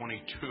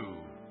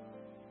 22,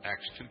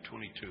 Acts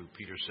 2:22,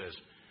 Peter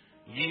says,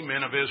 "Ye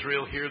men of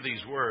Israel, hear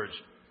these words.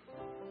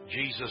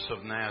 Jesus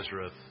of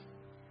Nazareth,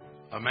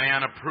 a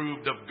man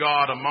approved of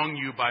God among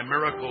you by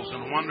miracles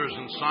and wonders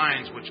and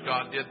signs which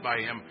God did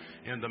by him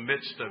in the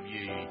midst of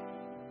ye,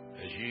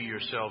 as ye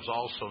yourselves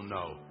also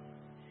know."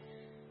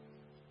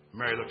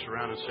 Mary looks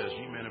around and says,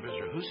 "Ye men of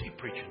Israel," who's he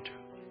preaching to?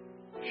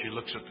 She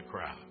looks at the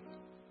crowd.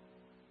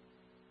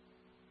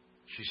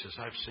 She says,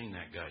 "I've seen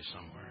that guy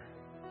somewhere."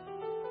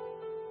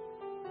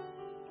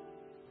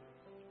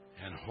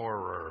 And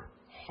horror,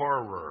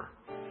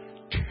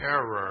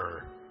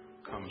 terror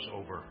comes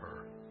over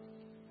her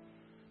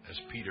as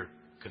Peter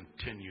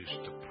continues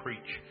to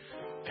preach,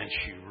 and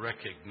she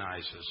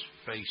recognizes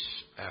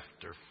face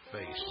after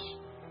face,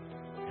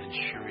 and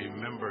she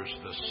remembers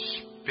the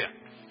spit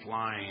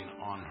flying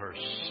on her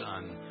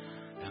son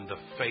and the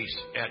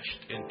face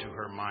etched into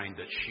her mind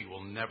that she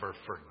will never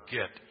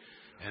forget.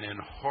 And in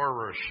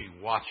horror she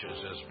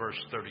watches as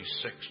verse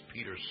 36,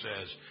 Peter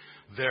says,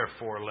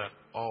 "Therefore let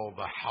all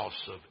the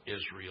house of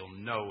Israel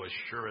know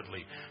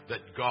assuredly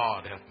that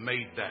God hath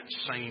made that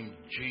same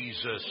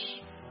Jesus,"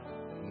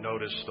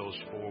 notice those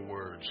 4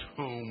 words,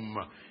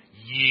 "whom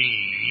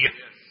ye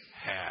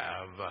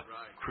have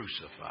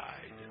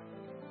crucified."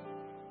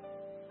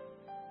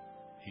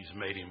 He's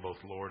made Him both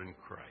Lord and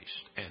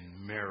Christ.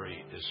 And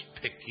Mary is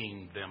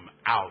picking them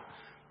out.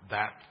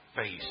 That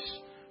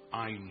face,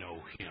 I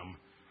know Him.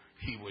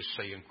 He was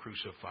saying,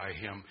 crucify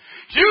Him.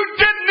 You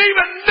didn't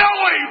even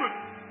know Him!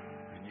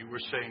 And you were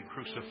saying,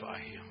 crucify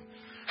Him.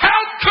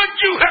 How could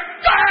you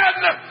have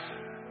done? And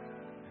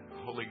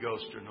Holy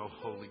Ghost or no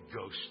Holy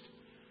Ghost,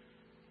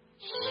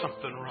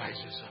 something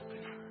rises up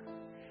in her.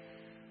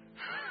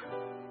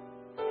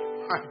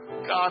 My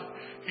God,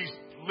 He's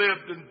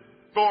lived and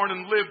born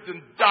and lived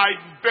and died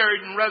and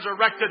buried and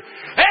resurrected,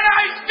 and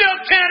I still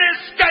can't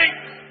escape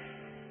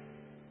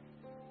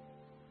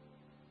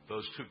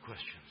those two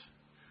questions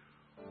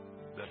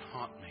that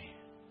haunt me.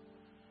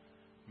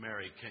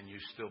 Mary, can you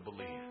still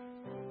believe?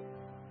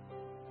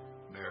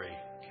 Mary,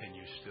 can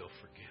you still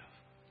forgive?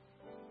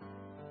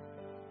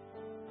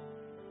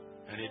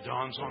 And it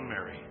dawns on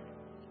Mary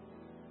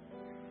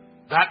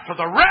that for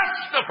the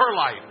rest of her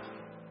life,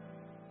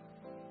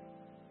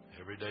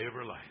 every day of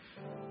her life,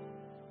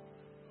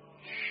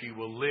 she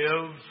will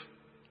live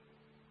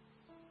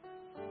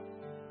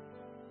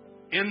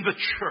in the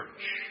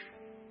church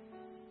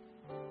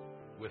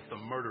with the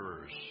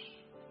murderers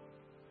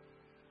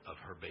of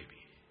her baby.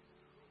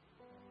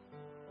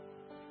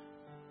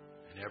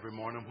 And every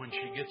morning when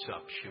she gets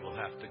up, she will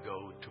have to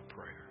go to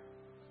prayer.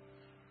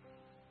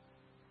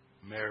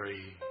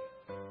 Mary,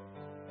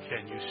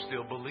 can you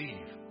still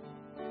believe?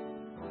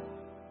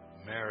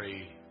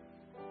 Mary,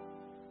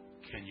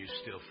 can you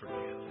still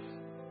forgive?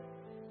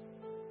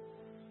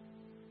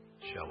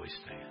 Shall we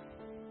stand?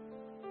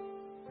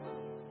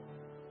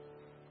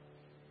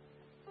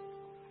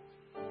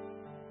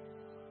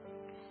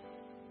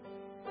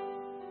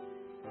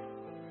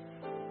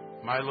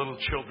 My little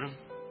children,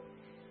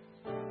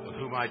 of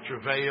whom I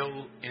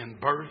travail in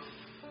birth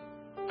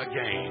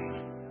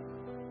again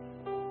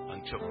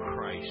until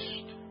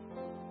Christ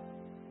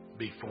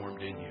be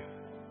formed in you.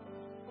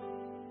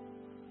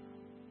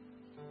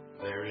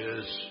 There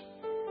is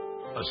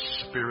a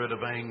spirit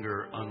of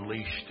anger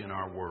unleashed in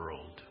our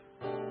world.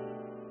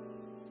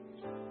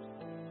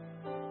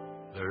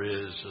 There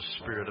is a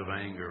spirit of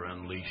anger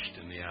unleashed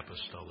in the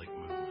apostolic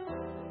movement.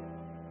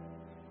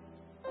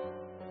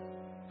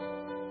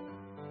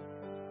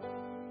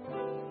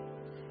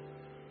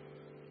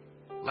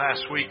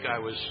 Last week I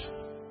was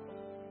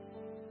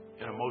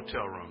in a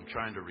motel room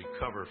trying to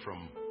recover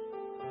from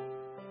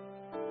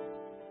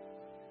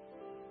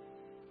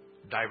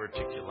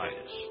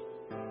diverticulitis.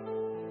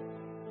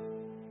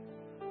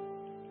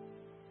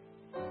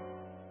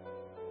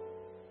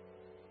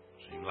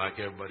 Seemed like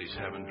everybody's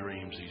having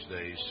dreams these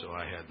days, so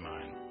I had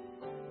mine.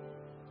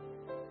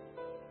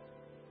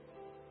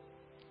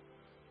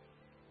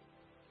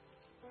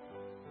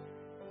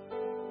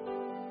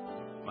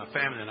 My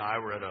family and I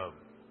were at a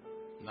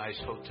nice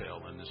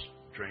hotel in this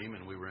dream,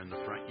 and we were in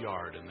the front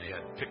yard, and they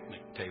had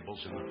picnic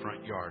tables in the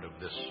front yard of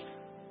this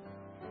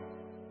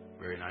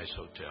very nice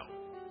hotel.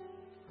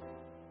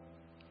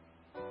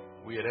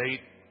 We had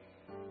ate,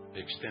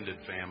 the extended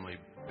family,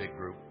 big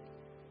group.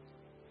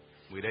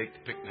 We'd ate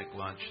the picnic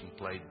lunch and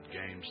played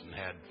games and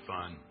had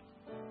fun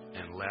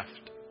and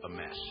left a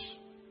mess.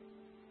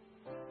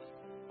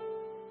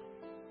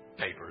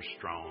 Papers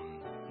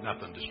strewn,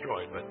 nothing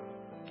destroyed, but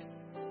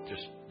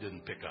just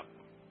didn't pick up.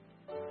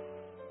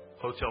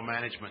 Hotel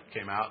management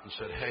came out and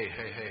said, hey,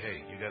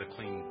 you got to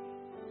clean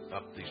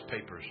up these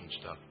papers and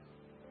stuff.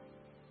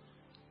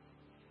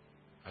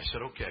 I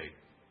said, okay,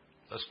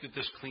 let's get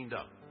this cleaned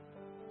up.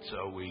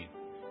 So we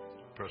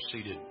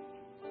proceeded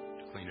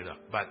to clean it up.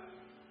 But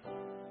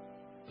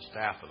the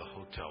staff of the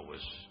hotel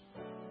was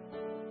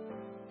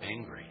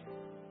angry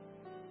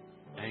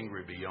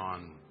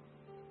beyond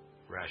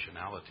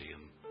rationality.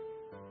 And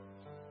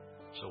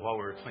so while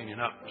we were cleaning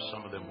up,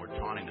 some of them were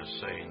taunting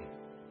us, saying,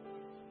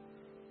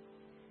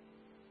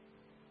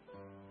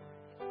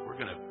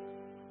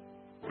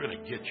 We're going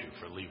to get you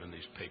for leaving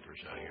these papers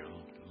out here,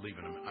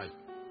 leaving them.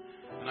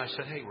 And I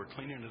said, hey, we're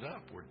cleaning it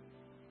up. We're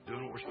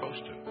doing what we're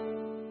supposed to.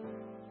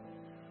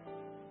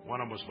 One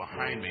of them was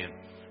behind me, and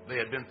they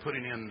had been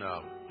putting in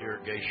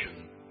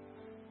irrigation,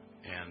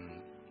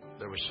 and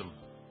there were some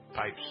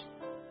pipes.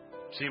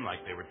 Seemed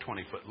like they were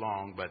 20 foot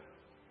long, but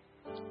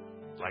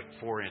like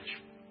 4-inch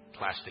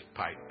plastic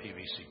pipe,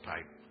 PVC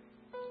pipe.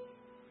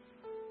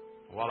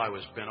 While I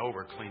was bent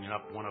over cleaning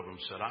up, one of them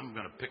said, I'm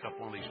going to pick up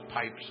one of these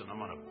pipes and I'm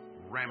going to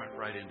ram it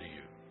right into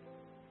you.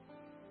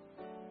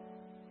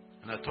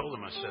 And I told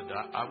him, I said,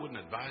 I wouldn't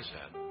advise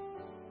that.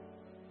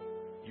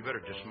 You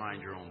better just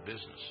mind your own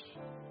business.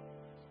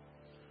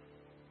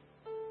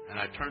 And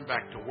I turned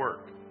back to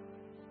work,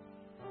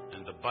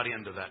 and the butt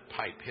end of that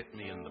pipe hit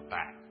me in the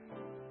back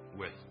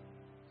with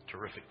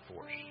terrific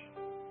force.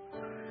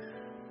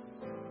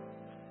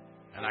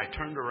 And I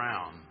turned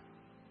around.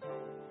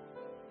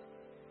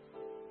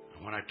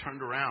 And when I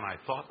turned around, I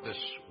thought this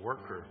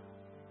worker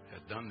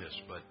had done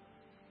this, but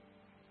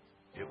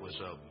it was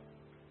a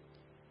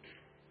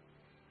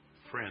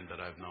friend that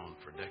I've known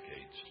for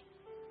decades.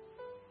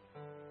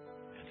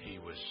 And he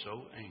was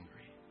so angry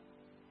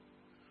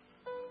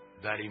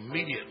that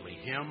immediately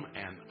him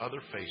and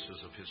other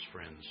faces of his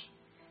friends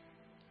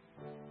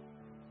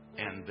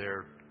and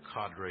their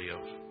cadre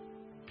of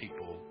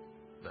people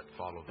that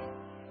followed them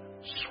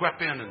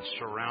swept in and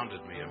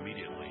surrounded me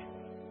immediately.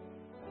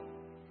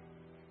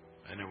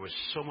 And there was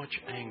so much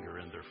anger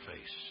in their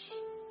face.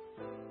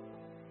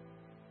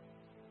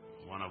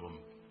 One of them,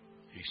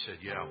 he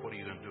said, "Yeah, what are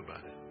you going to do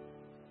about it?"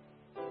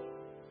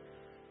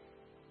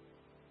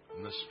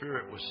 And the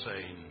Spirit was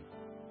saying,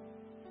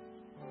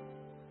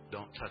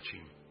 "Don't touch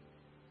him."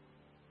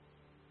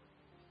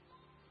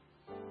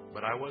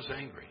 But I was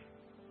angry.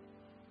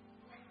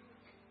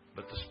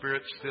 But the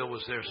Spirit still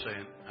was there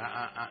saying,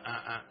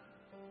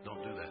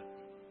 don't do that.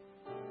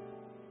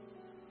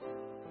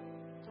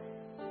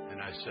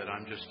 And I said,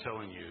 "I'm just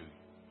telling you,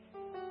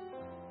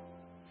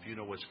 if you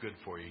know what's good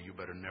for you, you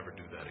better never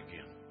do that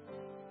again."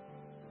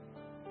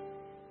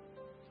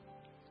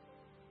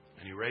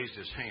 And he raised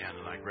his hand,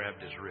 and I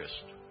grabbed his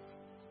wrist.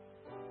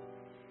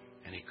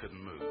 And he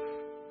couldn't move.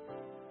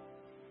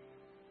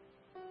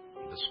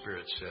 And the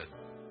Spirit said,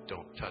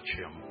 "Don't touch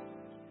him."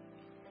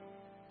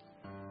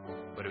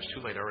 But it was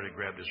too late. I already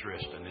grabbed his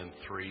wrist. And then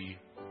 3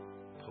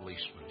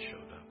 policemen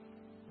showed up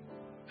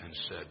and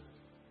said,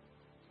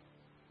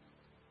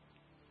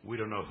 "We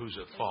don't know who's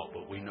at fault,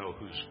 but we know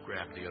who's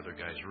grabbed the other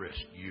guy's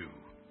wrist. You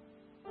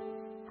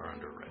are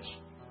under arrest."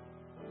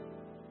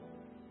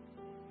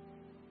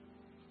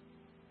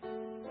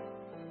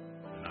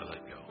 And I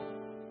let go.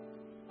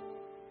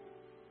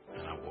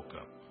 And I woke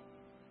up.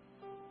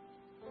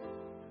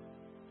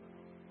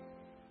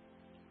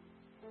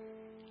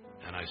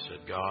 And I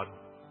said, "God,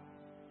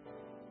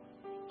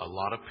 a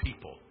lot of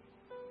people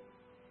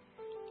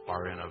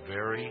are in a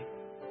very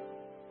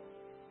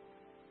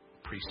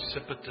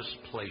precipitous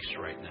place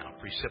right now."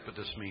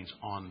 Precipitous means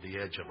on the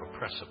edge of a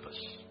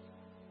precipice.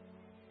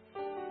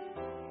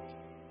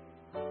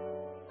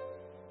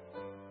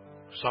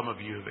 Some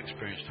of you have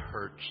experienced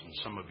hurts, and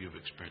some of you have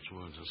experienced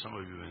wounds, and some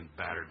of you have been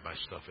battered by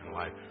stuff in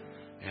life,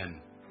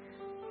 and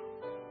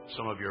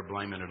some of you are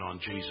blaming it on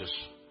Jesus.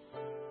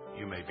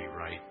 You may be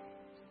right.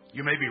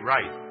 You may be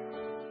right.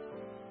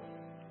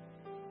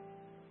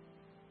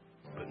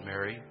 But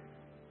Mary,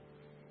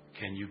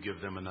 can you give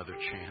them another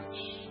chance?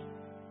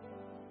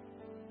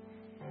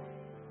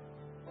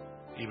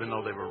 Even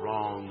though they were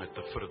wrong at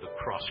the foot of the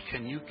cross,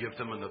 can you give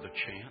them another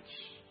chance?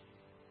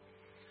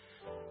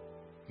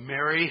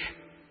 Mary,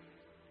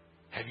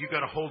 have you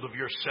got a hold of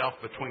yourself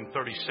between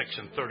 36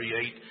 and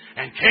 38?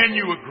 And can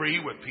you agree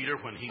with Peter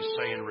when he's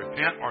saying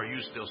repent? Or are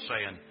you still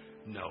saying,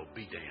 no,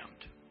 be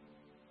damned?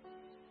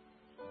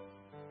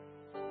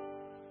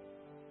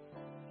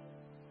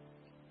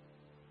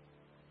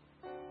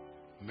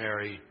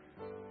 Mary,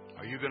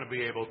 are you going to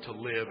be able to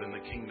live in the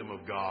kingdom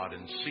of God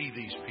and see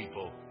these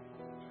people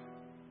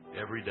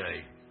every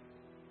day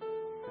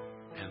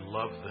and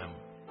love them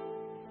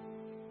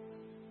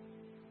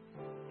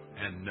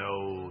and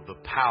know the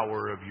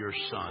power of your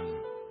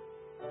Son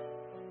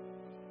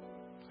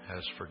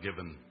has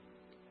forgiven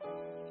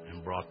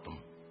and brought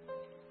them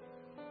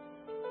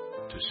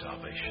to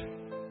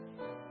salvation?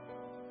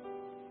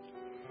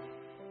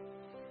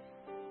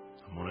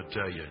 I'm going to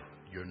tell you,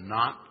 you're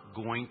not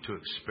going to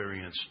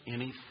experience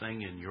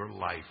anything in your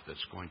life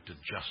that's going to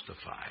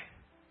justify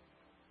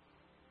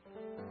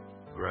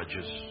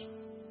grudges,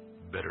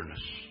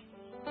 bitterness,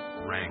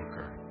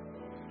 rancor,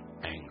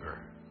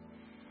 anger.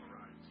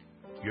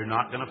 You're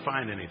not going to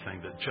find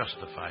anything that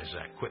justifies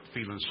that. Quit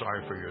feeling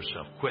sorry for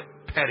yourself. Quit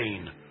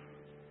petting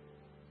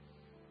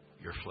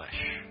your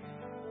flesh.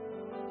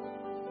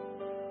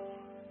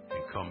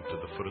 And come to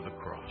the foot of the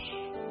cross.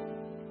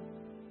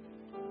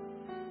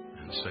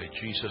 And say,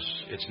 Jesus,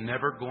 it's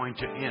never going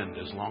to end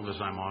as long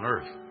as I'm on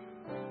earth.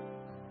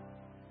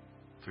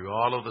 Through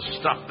all of the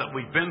stuff that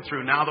we've been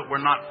through, now that we're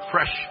not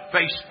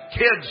fresh-faced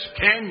kids,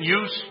 can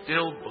you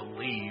still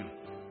believe?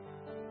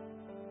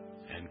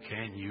 And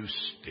can you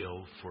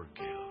still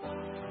forgive?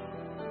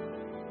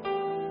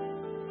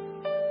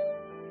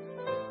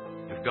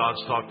 If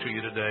God's talked to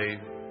you today,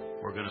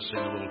 we're going to sing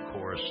a little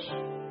chorus.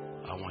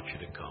 I want you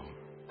to come.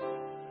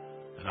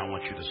 And I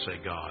want you to say,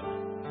 God,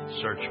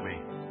 search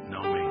me,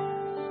 know me,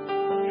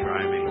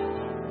 try me.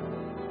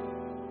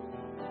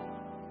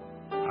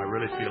 I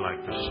really feel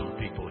like there's some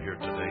people here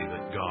today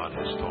that God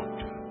has talked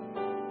to.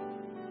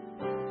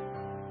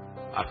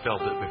 I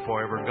felt it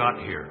before I ever got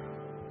here,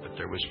 that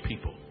there was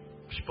people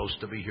supposed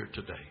to be here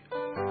today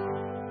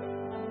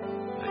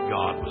that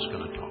God was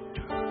going to talk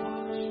to.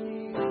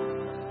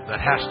 That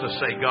has to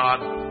say, God,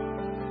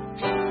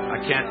 I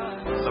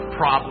can't, the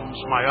problems,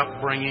 my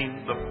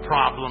upbringing, the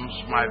problems,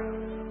 my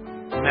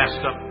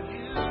messed up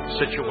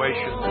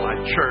situation, my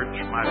church,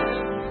 my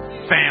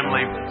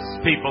family,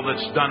 people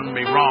that's done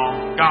me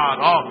wrong, God,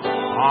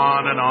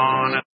 on and on